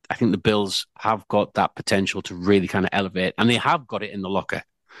said, I think the Bills have got that potential to really kind of elevate, and they have got it in the locker.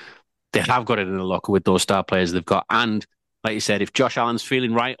 They have got it in the locker with those star players they've got. And, like you said, if Josh Allen's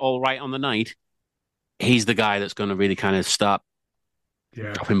feeling all right on the night, he's the guy that's going to really kind of start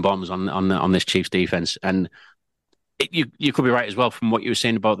dropping bombs on this Chiefs defense. And you could be right as well from what you were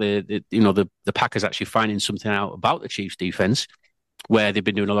saying about the Packers actually finding something out about the Chiefs defense, where they've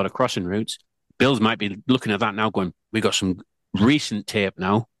been doing a lot of crossing routes. Bills might be looking at that now going, we got some recent tape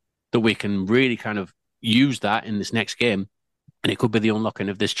now that we can really kind of use that in this next game, and it could be the unlocking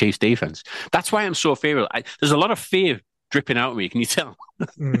of this Chiefs defense. That's why I'm so fearful. There's a lot of fear dripping out of me. Can you tell?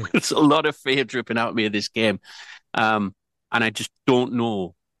 There's a lot of fear dripping out of me of this game. And I just don't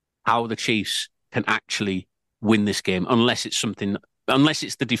know how the Chiefs can actually win this game unless it's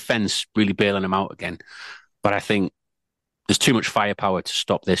the defense really bailing them out again. But I think there's too much firepower to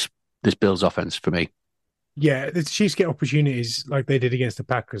stop this Bills offense for me. Yeah, the Chiefs get opportunities like they did against the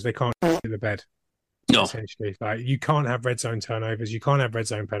Packers. They can't in the bed. No. Essentially. Like, you can't have red zone turnovers. You can't have red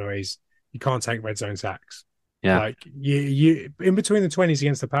zone penalties. You can't take red zone sacks. Yeah. Like, you in between the 20s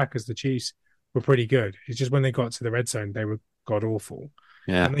against the Packers, the Chiefs were pretty good. It's just when they got to the red zone, they were god awful.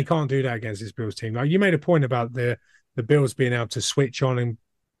 Yeah. And they can't do that against this Bills team. Like, you made a point about the Bills being able to switch on and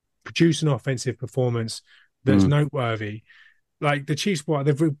produce an offensive performance that's noteworthy. Like, the Chiefs,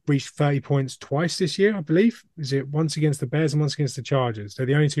 they've reached 30 points twice this year, I believe. Is it once against the Bears and once against the Chargers? They're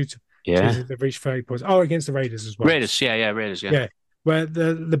the only two teams that they've reached 30 points. Oh, against the Raiders as well. Raiders, yeah. Where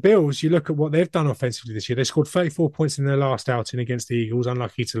the Bills, you look at what they've done offensively this year. They scored 34 points in their last outing against the Eagles,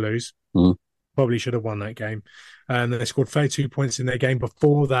 unlucky to lose. Probably should have won that game. And they scored 32 points in their game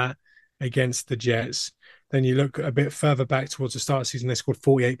before that against the Jets. Then you look a bit further back towards the start of the season, they scored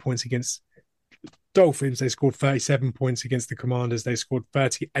 48 points against Dolphins. They scored 37 points against the Commanders. They scored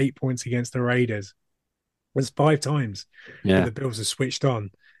 38 points against the Raiders. It's 5 times that the Bills have switched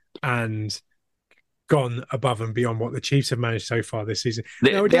on and gone above and beyond what the Chiefs have managed so far this season.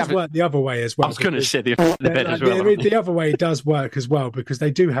 Now, it does work the other way as well. I was going to say the bed as well. The other way it does work as well, because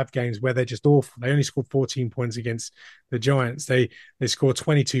they do have games where they're just awful. They only scored 14 points against the Giants. They scored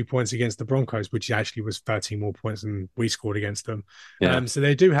 22 points against the Broncos, which actually was 13 more points than we scored against them. So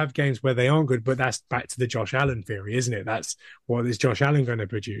they do have games where they aren't good, but that's back to the Josh Allen theory, isn't it? That's what is Josh Allen going to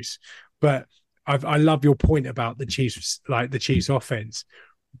produce? But I love your point about the Chiefs, like the Chiefs offense.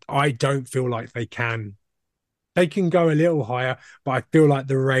 I don't feel like they can They can go a little higher, but I feel like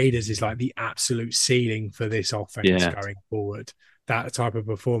the Raiders is like the absolute ceiling for this offense Yeah. going forward. That type of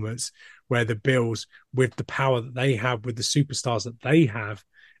performance, where the Bills, with the power that they have, with the superstars that they have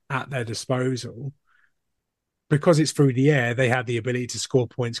at their disposal, because it's through the air, they have the ability to score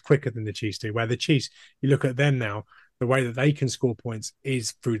points quicker than the Chiefs do. Where the Chiefs, you look at them now, the way that they can score points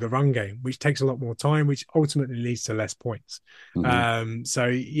is through the run game, which takes a lot more time, which ultimately leads to less points. So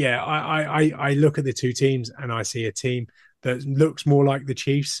yeah, I look at the two teams and I see a team that looks more like the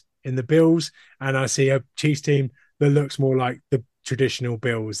Chiefs in the Bills, and I see a Chiefs team that looks more like the traditional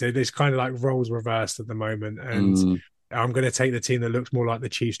Bills. There's kind of like roles reversed at the moment, and I'm going to take the team that looks more like the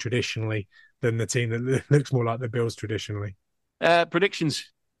Chiefs traditionally than the team that looks more like the Bills traditionally. Predictions.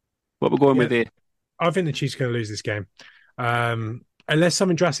 What we're going with here? I think the Chiefs are going to lose this game, unless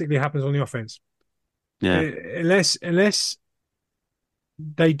something drastically happens on the offense. Yeah. Unless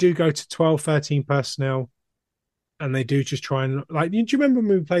they do go to 12, 13 personnel, and they do just try and like. Do you remember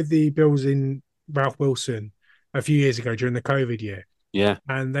when we played the Bills in Ralph Wilson a few years ago during the COVID year? Yeah.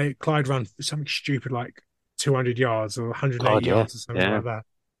 And Clyde ran something stupid like 200 yards or 180 yards or something like that,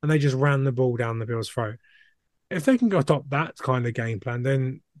 and they just ran the ball down the Bills' throat. If they can adopt that kind of game plan,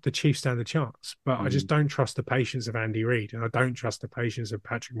 then the Chiefs stand a chance. But I just don't trust the patience of Andy Reid, and I don't trust the patience of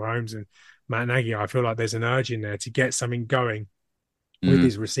Patrick Mahomes and Matt Nagy. I feel like there's an urge in there to get something going with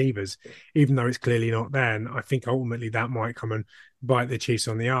his receivers, even though it's clearly not there. And I think ultimately that might come and bite the Chiefs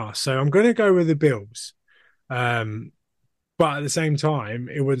on the arse. So I'm going to go with the Bills. But at the same time,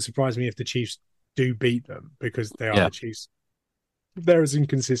 it wouldn't surprise me if the Chiefs do beat them, because they are the Chiefs. They're as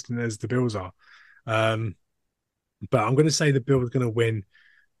inconsistent as the Bills are. But I'm going to say the Bills are going to win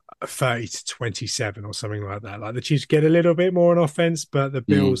 30-27 or something like that. Like the Chiefs get a little bit more on offense, but the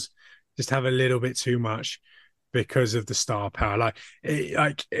Bills just have a little bit too much because of the star power.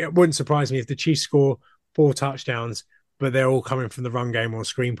 It wouldn't surprise me if the Chiefs score 4 touchdowns, but they're all coming from the run game or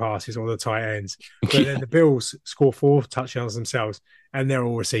screen passes or the tight ends. But then the Bills score 4 touchdowns themselves, and they're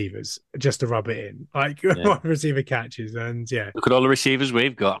all receivers just to rub it in. One receiver catches, and look at all the receivers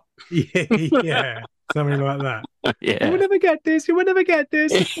we've got. Yeah, something like that. Yeah, you will never get this. You will never get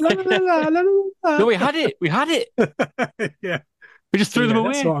this. La, la, la, la, la. No, we had it. Yeah, we just threw them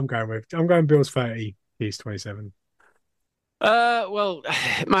away. That's what I'm going with. I'm going Bills 30, Chiefs 27. Well,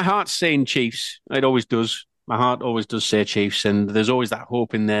 my heart's saying Chiefs. It always does. My heart always does say Chiefs, and there's always that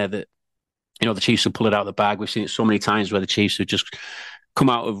hope in there that the Chiefs will pull it out of the bag. We've seen it so many times where the Chiefs have just come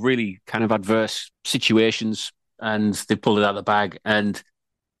out of really kind of adverse situations and they pulled it out of the bag. And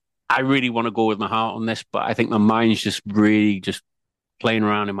I really want to go with my heart on this, but I think my mind's just really just playing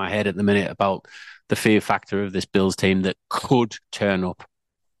around in my head at the minute about the fear factor of this Bills team that could turn up.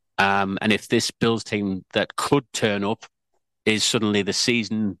 And if this Bills team that could turn up is suddenly the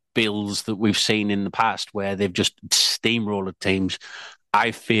season Bills that we've seen in the past where they've just steamrolled teams,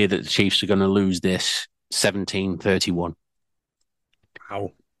 I fear that the Chiefs are going to lose this 17-31.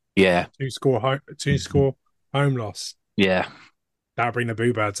 Wow. Yeah. Two score home loss. Yeah. That'll bring the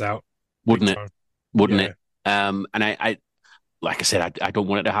Boo Birds out. Wouldn't it? And I like I said, I don't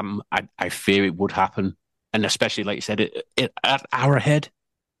want it to happen. I fear it would happen. And especially, like you said, it at our head,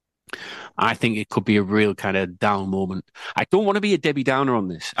 I think it could be a real kind of down moment. I don't want to be a Debbie Downer on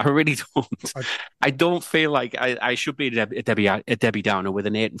this. I really don't. I don't feel like I should be a Debbie Downer with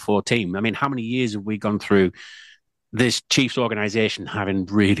an 8-4 team. I mean, how many years have we gone through this Chiefs organization having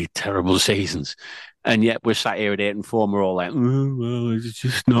really terrible seasons? And yet we're sat here at 8-4 and we're all like, oh, well, it's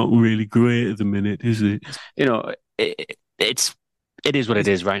just not really great at the minute, is it? It is what it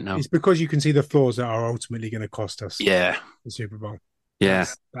is right now. It's because you can see the flaws that are ultimately going to cost us. Yeah. The Super Bowl. Yeah.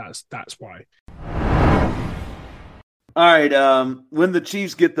 That's why. All right. When the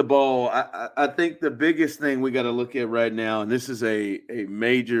Chiefs get the ball, I think the biggest thing we got to look at right now, and this is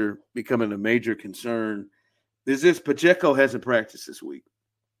becoming a major concern, is this Pacheco hasn't practiced this week.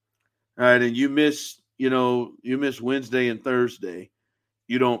 All right, and you miss Wednesday and Thursday.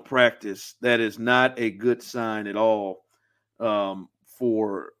 You don't practice. That is not a good sign at all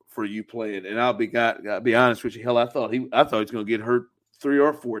for you playing. And I'll be honest with you. Hell, I thought he was going to get hurt 3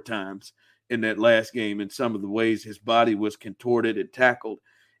 or 4 times in that last game in some of the ways his body was contorted and tackled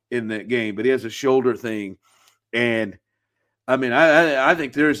in that game. But he has a shoulder thing, and I mean, I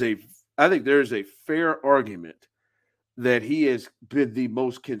think there's a fair argument that he has been the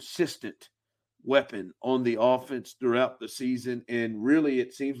most consistent weapon on the offense throughout the season. And really,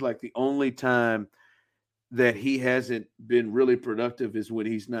 it seems like the only time that he hasn't been really productive is when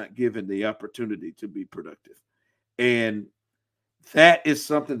he's not given the opportunity to be productive. And that is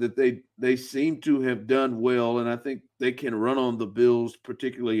something that they seem to have done well. And I think they can run on the Bills,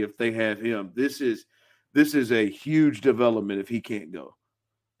 particularly if they have him. This is this is a huge development if he can't go.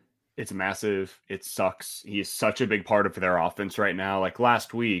 It's massive. It sucks. He is such a big part of their offense right now. Like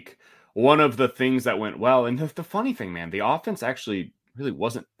last week, one of the things that went well, and the funny thing, man, the offense actually really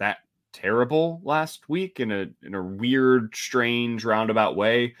wasn't that terrible last week in a weird, strange, roundabout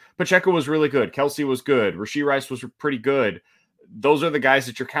way. Pacheco was really good. Kelsey was good. Rashee Rice was pretty good. Those are the guys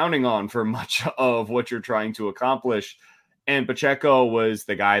that you're counting on for much of what you're trying to accomplish. And Pacheco was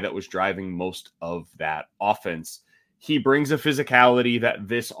the guy that was driving most of that offense. He brings a physicality that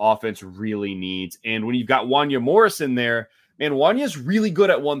this offense really needs. And when you've got Wanya Morris in there, man, Wanya's really good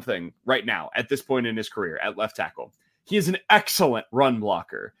at one thing right now at this point in his career at left tackle. He is an excellent run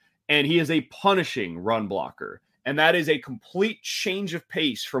blocker, and he is a punishing run blocker. And that is a complete change of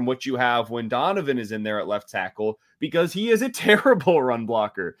pace from what you have when Donovan is in there at left tackle, because he is a terrible run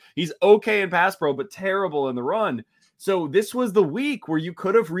blocker. He's okay in pass pro, but terrible in the run. So this was the week where you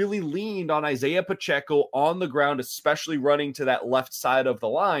could have really leaned on Isaiah Pacheco on the ground, especially running to that left side of the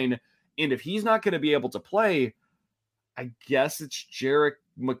line. And if he's not going to be able to play, I guess it's Jerick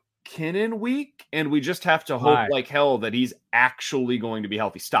McKinnon week. And we just have to hope like hell that he's actually going to be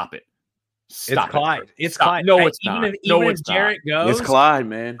healthy. Stop it. Stop it's Clyde. It's Stop. Clyde. No, it's even not. If, even if Jarrett goes, it's Clyde,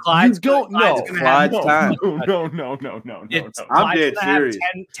 man. Clyde's you don't know. Clyde's time. No. I'm dead serious.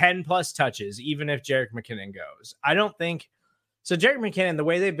 10 plus touches, even if Jerick McKinnon goes. I don't think so. Jerick McKinnon, the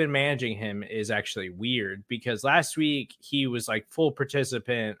way they've been managing him is actually weird, because last week he was like full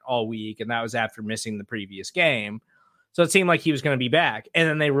participant all week, and that was after missing the previous game. So it seemed like he was going to be back, and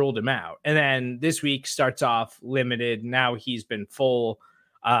then they ruled him out. And then this week starts off limited. Now he's been full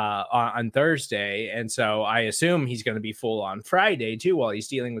on Thursday, and so I assume he's going to be full on Friday too, while he's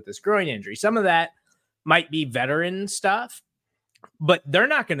dealing with this groin injury. Some of that might be veteran stuff, but they're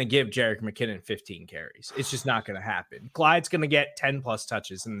not going to give Jerick McKinnon 15 carries. It's just not going to happen. Clyde's going to get 10 plus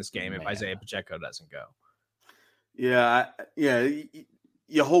touches in this game if Isaiah Pacheco doesn't go. Yeah,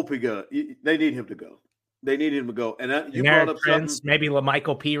 you hope he goes. They need him to go. They need him to go. And you brought up Prince, something. maybe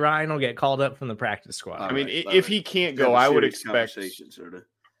LaMichael P. Ryan will get called up from the practice squad. I mean, if he can't go, I would expect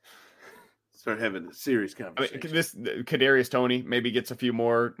start having a serious conversation. I mean, this Kadarius Toney maybe gets a few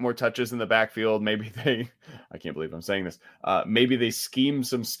more touches in the backfield. Maybe I can't believe I'm saying this. Maybe they scheme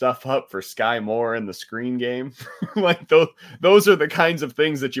some stuff up for Sky Moore in the screen game. Like those are the kinds of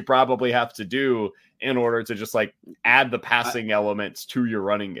things that you probably have to do in order to just like add the passing elements to your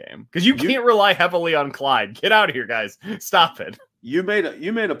running game, because you can't rely heavily on Clyde. Get out of here, guys. Stop it. You made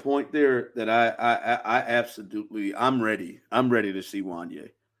a point there that I absolutely I'm ready to see Wanya.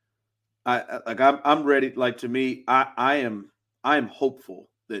 I'm ready. Like, to me, I am hopeful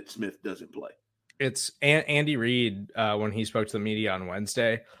that Smith doesn't play. It's Andy Reid when he spoke to the media on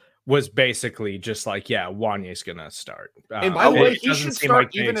Wednesday was basically just like, yeah, Wanya's gonna start. And by the way, he should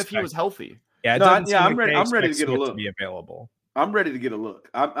start even if he was healthy. Yeah, I'm ready. I'm ready to get a look. To be available. I'm ready to get a look.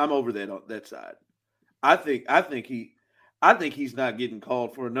 I'm over that on that side. I think he's not getting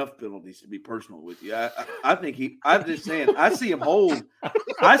called for enough penalties, to be personal with you. I'm just saying, I see him hold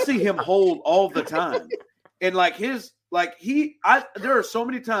all the time. And there are so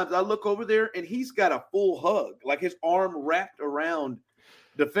many times I look over there and he's got a full hug, like his arm wrapped around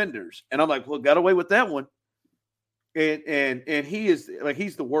defenders. And I'm like, well, got away with that one. And he is like,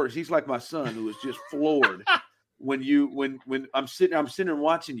 he's the worst. He's like my son, who is just floored when I'm sitting and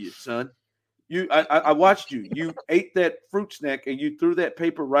watching you, son. I watched you. You ate that fruit snack and you threw that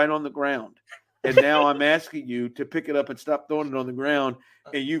paper right on the ground. And now I'm asking you to pick it up and stop throwing it on the ground.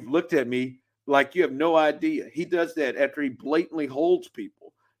 And you've looked at me like you have no idea. He does that after he blatantly holds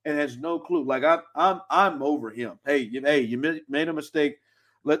people and has no clue. Like I'm over him. Hey, you made a mistake.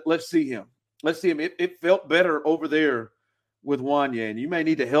 Let's see him. Let's see him. It felt better over there with Wanya, and you may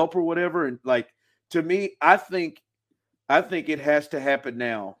need to help or whatever. And like, to me, I think it has to happen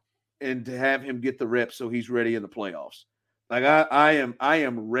now, and to have him get the reps so he's ready in the playoffs. Like I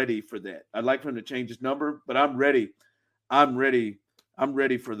am ready for that. I'd like for him to change his number, but I'm ready. I'm ready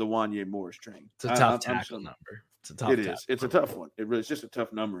for the Wanya Morris train. It's a tough tackle number. It is. It's a tough one. It's just a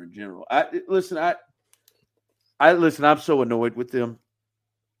tough number in general. I'm so annoyed with them.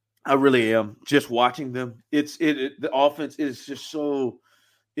 I really am. Just watching them. The offense is just so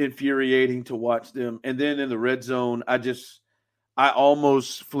infuriating to watch them. And then in the red zone, I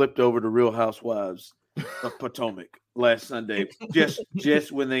almost flipped over to Real Housewives of Potomac last Sunday,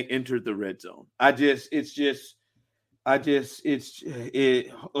 just when they entered the red zone. It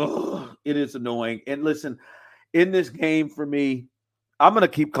is annoying. And listen, in this game for me, I'm going to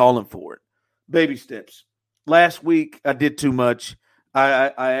keep calling for it. Baby steps. Last week, I did too much.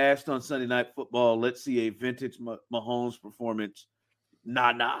 I asked on Sunday Night Football, let's see a vintage Mahomes performance.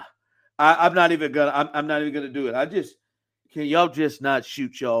 Nah. I'm not even gonna do it. Can y'all just not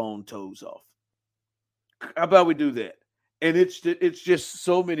shoot your own toes off? How about we do that? And it's just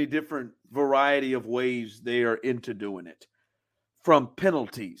so many different variety of ways they are into doing it, from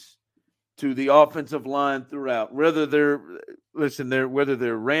penalties to the offensive line throughout. Whether they're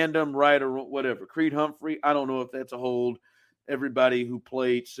random, right, or whatever. Creed Humphrey, I don't know if that's a hold. Everybody who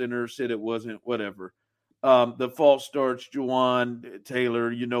played center said it wasn't. Whatever. The false starts, Juwan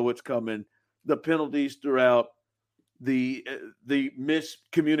Taylor, you know what's coming. The penalties throughout, the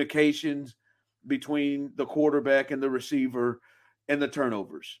miscommunications between the quarterback and the receiver, and the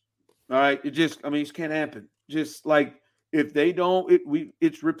turnovers. All right, it just can't happen. Just like if they don't,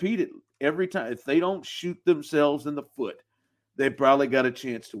 it's repeated every time. If they don't shoot themselves in the foot, they probably got a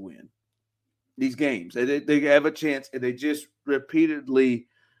chance to win these games. They have a chance, and they just repeatedly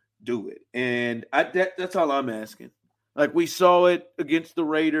do it. And that's all I'm asking. Like we saw it against the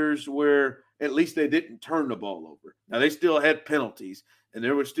Raiders, where at least they didn't turn the ball over. Now they still had penalties, and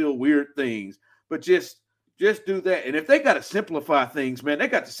there were still weird things, but just do that. And if they got to simplify things, man, they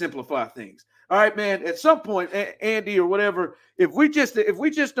got to simplify things. All right, man. At some point, Andy or whatever, if we just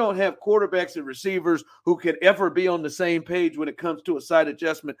don't have quarterbacks and receivers who can ever be on the same page when it comes to a side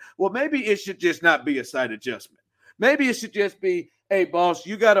adjustment, well, maybe it should just not be a side adjustment. Maybe it should just be, hey, boss,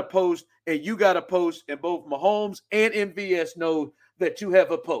 you got to post, and you got to post, and both Mahomes and MVS know that you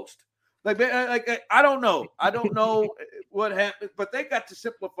have a post. Like I don't know what happened, but they got to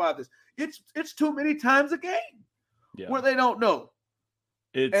simplify this. It's too many times a game where they don't know.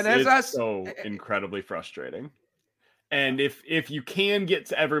 It's so incredibly frustrating. And if you can get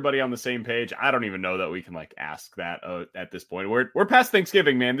to everybody on the same page, I don't even know that we can ask that at this point. We're past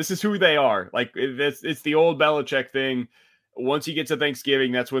Thanksgiving, man. This is who they are. It's the old Belichick thing. Once you get to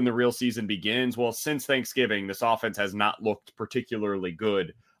Thanksgiving, that's when the real season begins. Well, since Thanksgiving, this offense has not looked particularly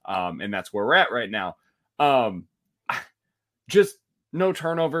good. And that's where we're at right now. Just no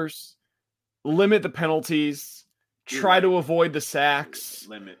turnovers, limit the penalties, try to avoid the sacks.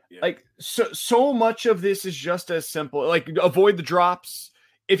 So much of this is just as simple. Avoid the drops.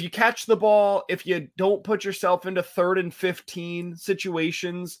 If you catch the ball, if you don't put yourself into 3rd and 15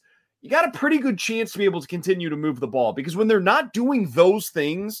 situations, you got a pretty good chance to be able to continue to move the ball, because when they're not doing those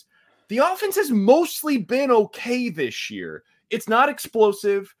things, the offense has mostly been okay this year. It's not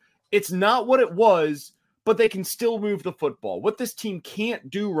explosive. It's not what it was, but they can still move the football. What this team can't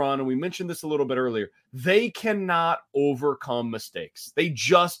do, Ron, and we mentioned this a little bit earlier, they cannot overcome mistakes. They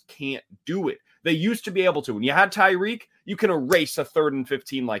just can't do it. They used to be able to. When you had Tyreek, you can erase a 3rd and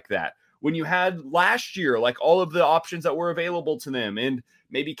 15 like that. When you had last year, all of the options that were available to them, and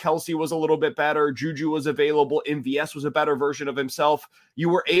maybe Kelsey was a little bit better, Juju was available, MVS was a better version of himself, you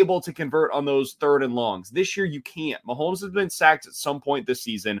were able to convert on those 3rd and longs. This year, you can't. Mahomes has been sacked at some point this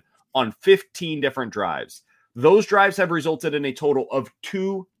season on 15 different drives. Those drives have resulted in a total of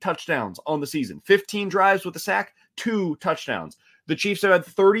 2 touchdowns on the season. 15 drives with a sack, 2 touchdowns. The Chiefs have had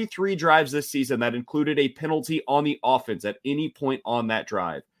 33 drives this season that included a penalty on the offense at any point on that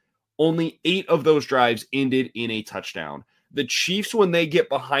drive. Only 8 of those drives ended in a touchdown. The Chiefs, when they get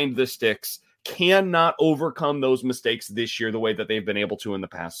behind the sticks, cannot overcome those mistakes this year the way that they've been able to in the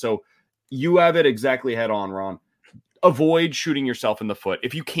past. So you have it exactly head on, Ron. Avoid shooting yourself in the foot.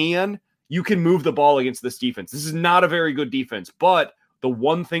 If you can move the ball against this defense. This is not a very good defense, but the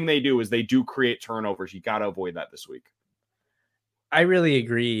one thing they do is they do create turnovers. You got to avoid that this week. I really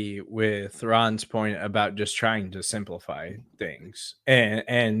agree with Ron's point about just trying to simplify things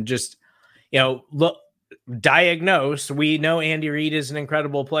and just, look, diagnose. We know Andy Reid is an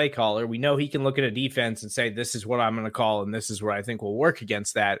incredible play caller. We know he can look at a defense and say, this is what I'm going to call, and this is what I think will work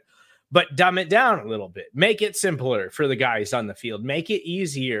against that. But dumb it down a little bit. Make it simpler for the guys on the field. Make it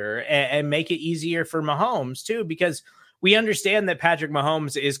easier, and make it easier for Mahomes too, because we understand that Patrick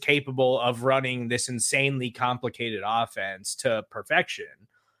Mahomes is capable of running this insanely complicated offense to perfection.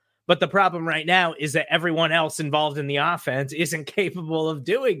 But the problem right now is that everyone else involved in the offense isn't capable of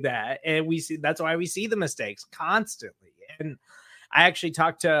doing that. And that's why we see the mistakes constantly. And I actually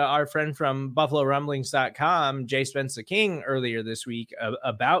talked to our friend from BuffaloRumblings.com, Jay Spencer King, earlier this week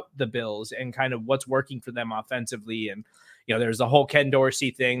about the Bills and kind of what's working for them offensively. And, there's the whole Ken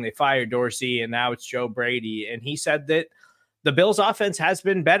Dorsey thing. They fired Dorsey, and now it's Joe Brady. And he said that the Bills' offense has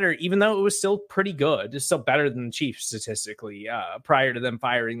been better, even though it was still pretty good. It's still better than the Chiefs statistically prior to them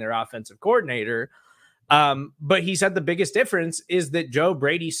firing their offensive coordinator. But he said the biggest difference is that Joe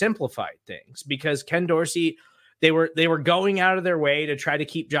Brady simplified things, because Ken Dorsey, they were going out of their way to try to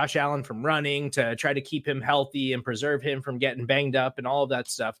keep Josh Allen from running, to try to keep him healthy and preserve him from getting banged up and all of that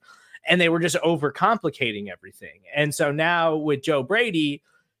stuff. And they were just overcomplicating everything. And so now with Joe Brady,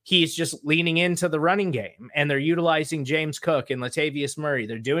 he's just leaning into the running game, and they're utilizing James Cook and Latavius Murray.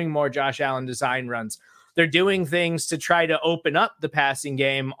 They're doing more Josh Allen design runs. They're doing things to try to open up the passing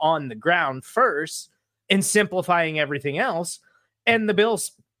game on the ground first and simplifying everything else. And the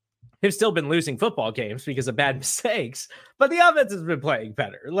Bills have still been losing football games because of bad mistakes, but the offense has been playing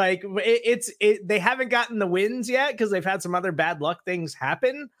better. Like they haven't gotten the wins yet because they've had some other bad luck things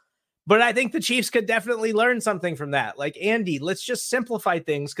happen. But I think the Chiefs could definitely learn something from that. Like, Andy, let's just simplify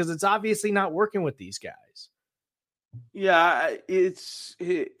things because it's obviously not working with these guys. Yeah, it's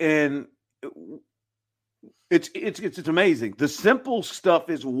amazing. The simple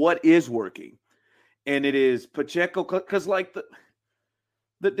stuff is what is working, and it is Pacheco. Because like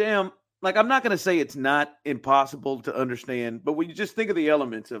the damn, like, I'm not going to say it's not impossible to understand, but when you just think of the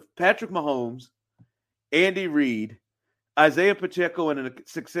elements of Patrick Mahomes, Andy Reid, Isaiah Pacheco in a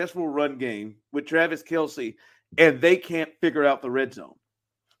successful run game with Travis Kelce, and they can't figure out the red zone.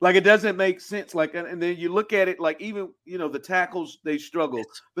 Like, it doesn't make sense. Like, and then you look at it like, even, the tackles, they struggle,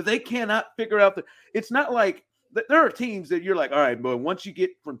 but they cannot figure out it's not like there are teams that you're like, all right, but once you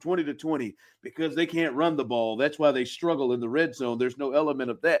get from 20 to 20, because they can't run the ball, that's why they struggle in the red zone. There's no element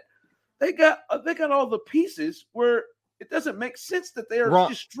of that. They got all the pieces where it doesn't make sense that they are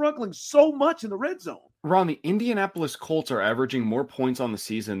just struggling so much in the red zone. Ron, the Indianapolis Colts are averaging more points on the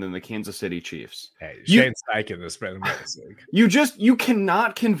season than the Kansas City Chiefs. Hey, Shane Steichen has been amazing. You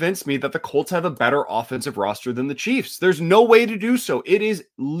cannot convince me that the Colts have a better offensive roster than the Chiefs. There's no way to do so. It is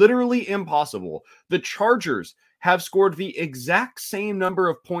literally impossible. The Chargers have scored the exact same number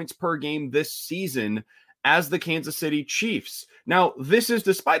of points per game this season as the Kansas City Chiefs. Now, this is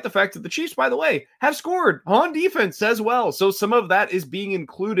despite the fact that the Chiefs, by the way, have scored on defense as well. So some of that is being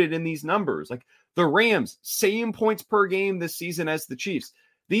included in these numbers. Like the Rams, same points per game this season as the Chiefs.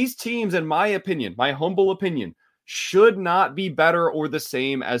 These teams, in my opinion, my humble opinion, should not be better or the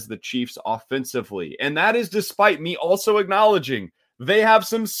same as the Chiefs offensively. And that is despite me also acknowledging they have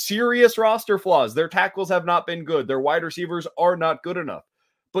some serious roster flaws. Their tackles have not been good. Their wide receivers are not good enough.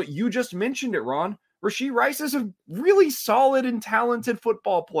 But you just mentioned it, Ron. Rashee Rice is a really solid and talented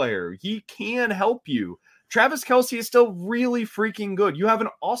football player. He can help you. Travis Kelce is still really freaking good. You have an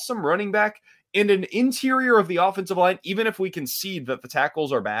awesome running back and an interior of the offensive line, even if we concede that the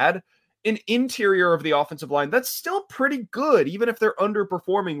tackles are bad, an interior of the offensive line that's still pretty good, even if they're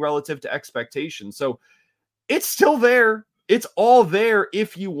underperforming relative to expectations. So it's still there. It's all there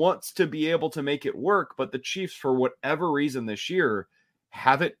if you want to be able to make it work. But the Chiefs, for whatever reason this year,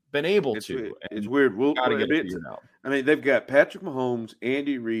 haven't been able to. It's weird. We'll gotta get it figured out. I mean, they've got Patrick Mahomes,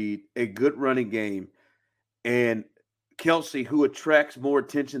 Andy Reid, a good running game, and Kelce, who attracts more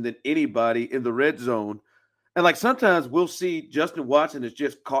attention than anybody in the red zone. And like sometimes we'll see Justin Watson has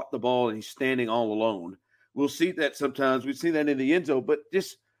just caught the ball and he's standing all alone. We'll see that sometimes. We've seen that in the end zone, but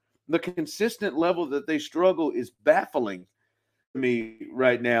just the consistent level that they struggle is baffling to me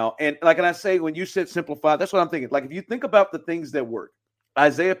right now. And like I say, when you said simplify, that's what I'm thinking. Like if you think about the things that work,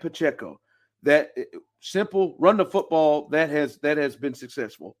 Isaiah Pacheco, that simple run the football that has been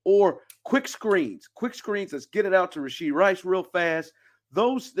successful, or quick screens. Let's get it out to Rashee Rice real fast.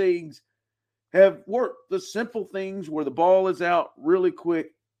 Those things have worked. The simple things where the ball is out really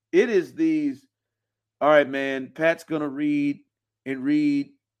quick. It is these. All right, man. Pat's gonna read, and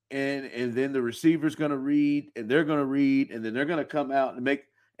then the receiver's gonna read, and they're gonna read, and then they're gonna come out and make.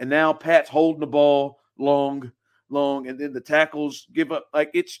 And now Pat's holding the ball long, and then the tackles give up.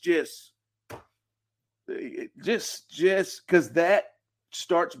 Like it's just because that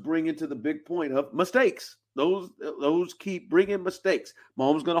starts bringing to the big point of mistakes. Those keep bringing mistakes.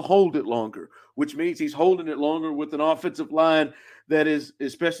 Mahomes going to hold it longer, which means he's holding it longer with an offensive line that is,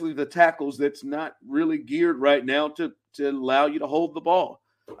 especially the tackles, that's not really geared right now to allow you to hold the ball.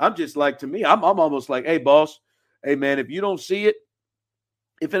 I'm just like, to me, I'm almost like, hey, boss, hey, man, if you don't see it,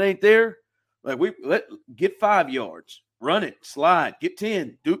 if it ain't there, like get 5 yards, run it, slide, get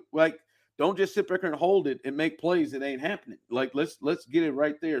 10. Don't just sit back and hold it and make plays. It ain't happening. Like let's get it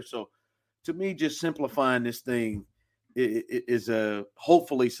right there. So to me, just simplifying this thing is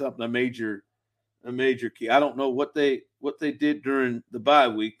hopefully something a major key. I don't know what they did during the bye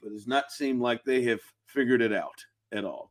week, but it does not seem like they have figured it out at all.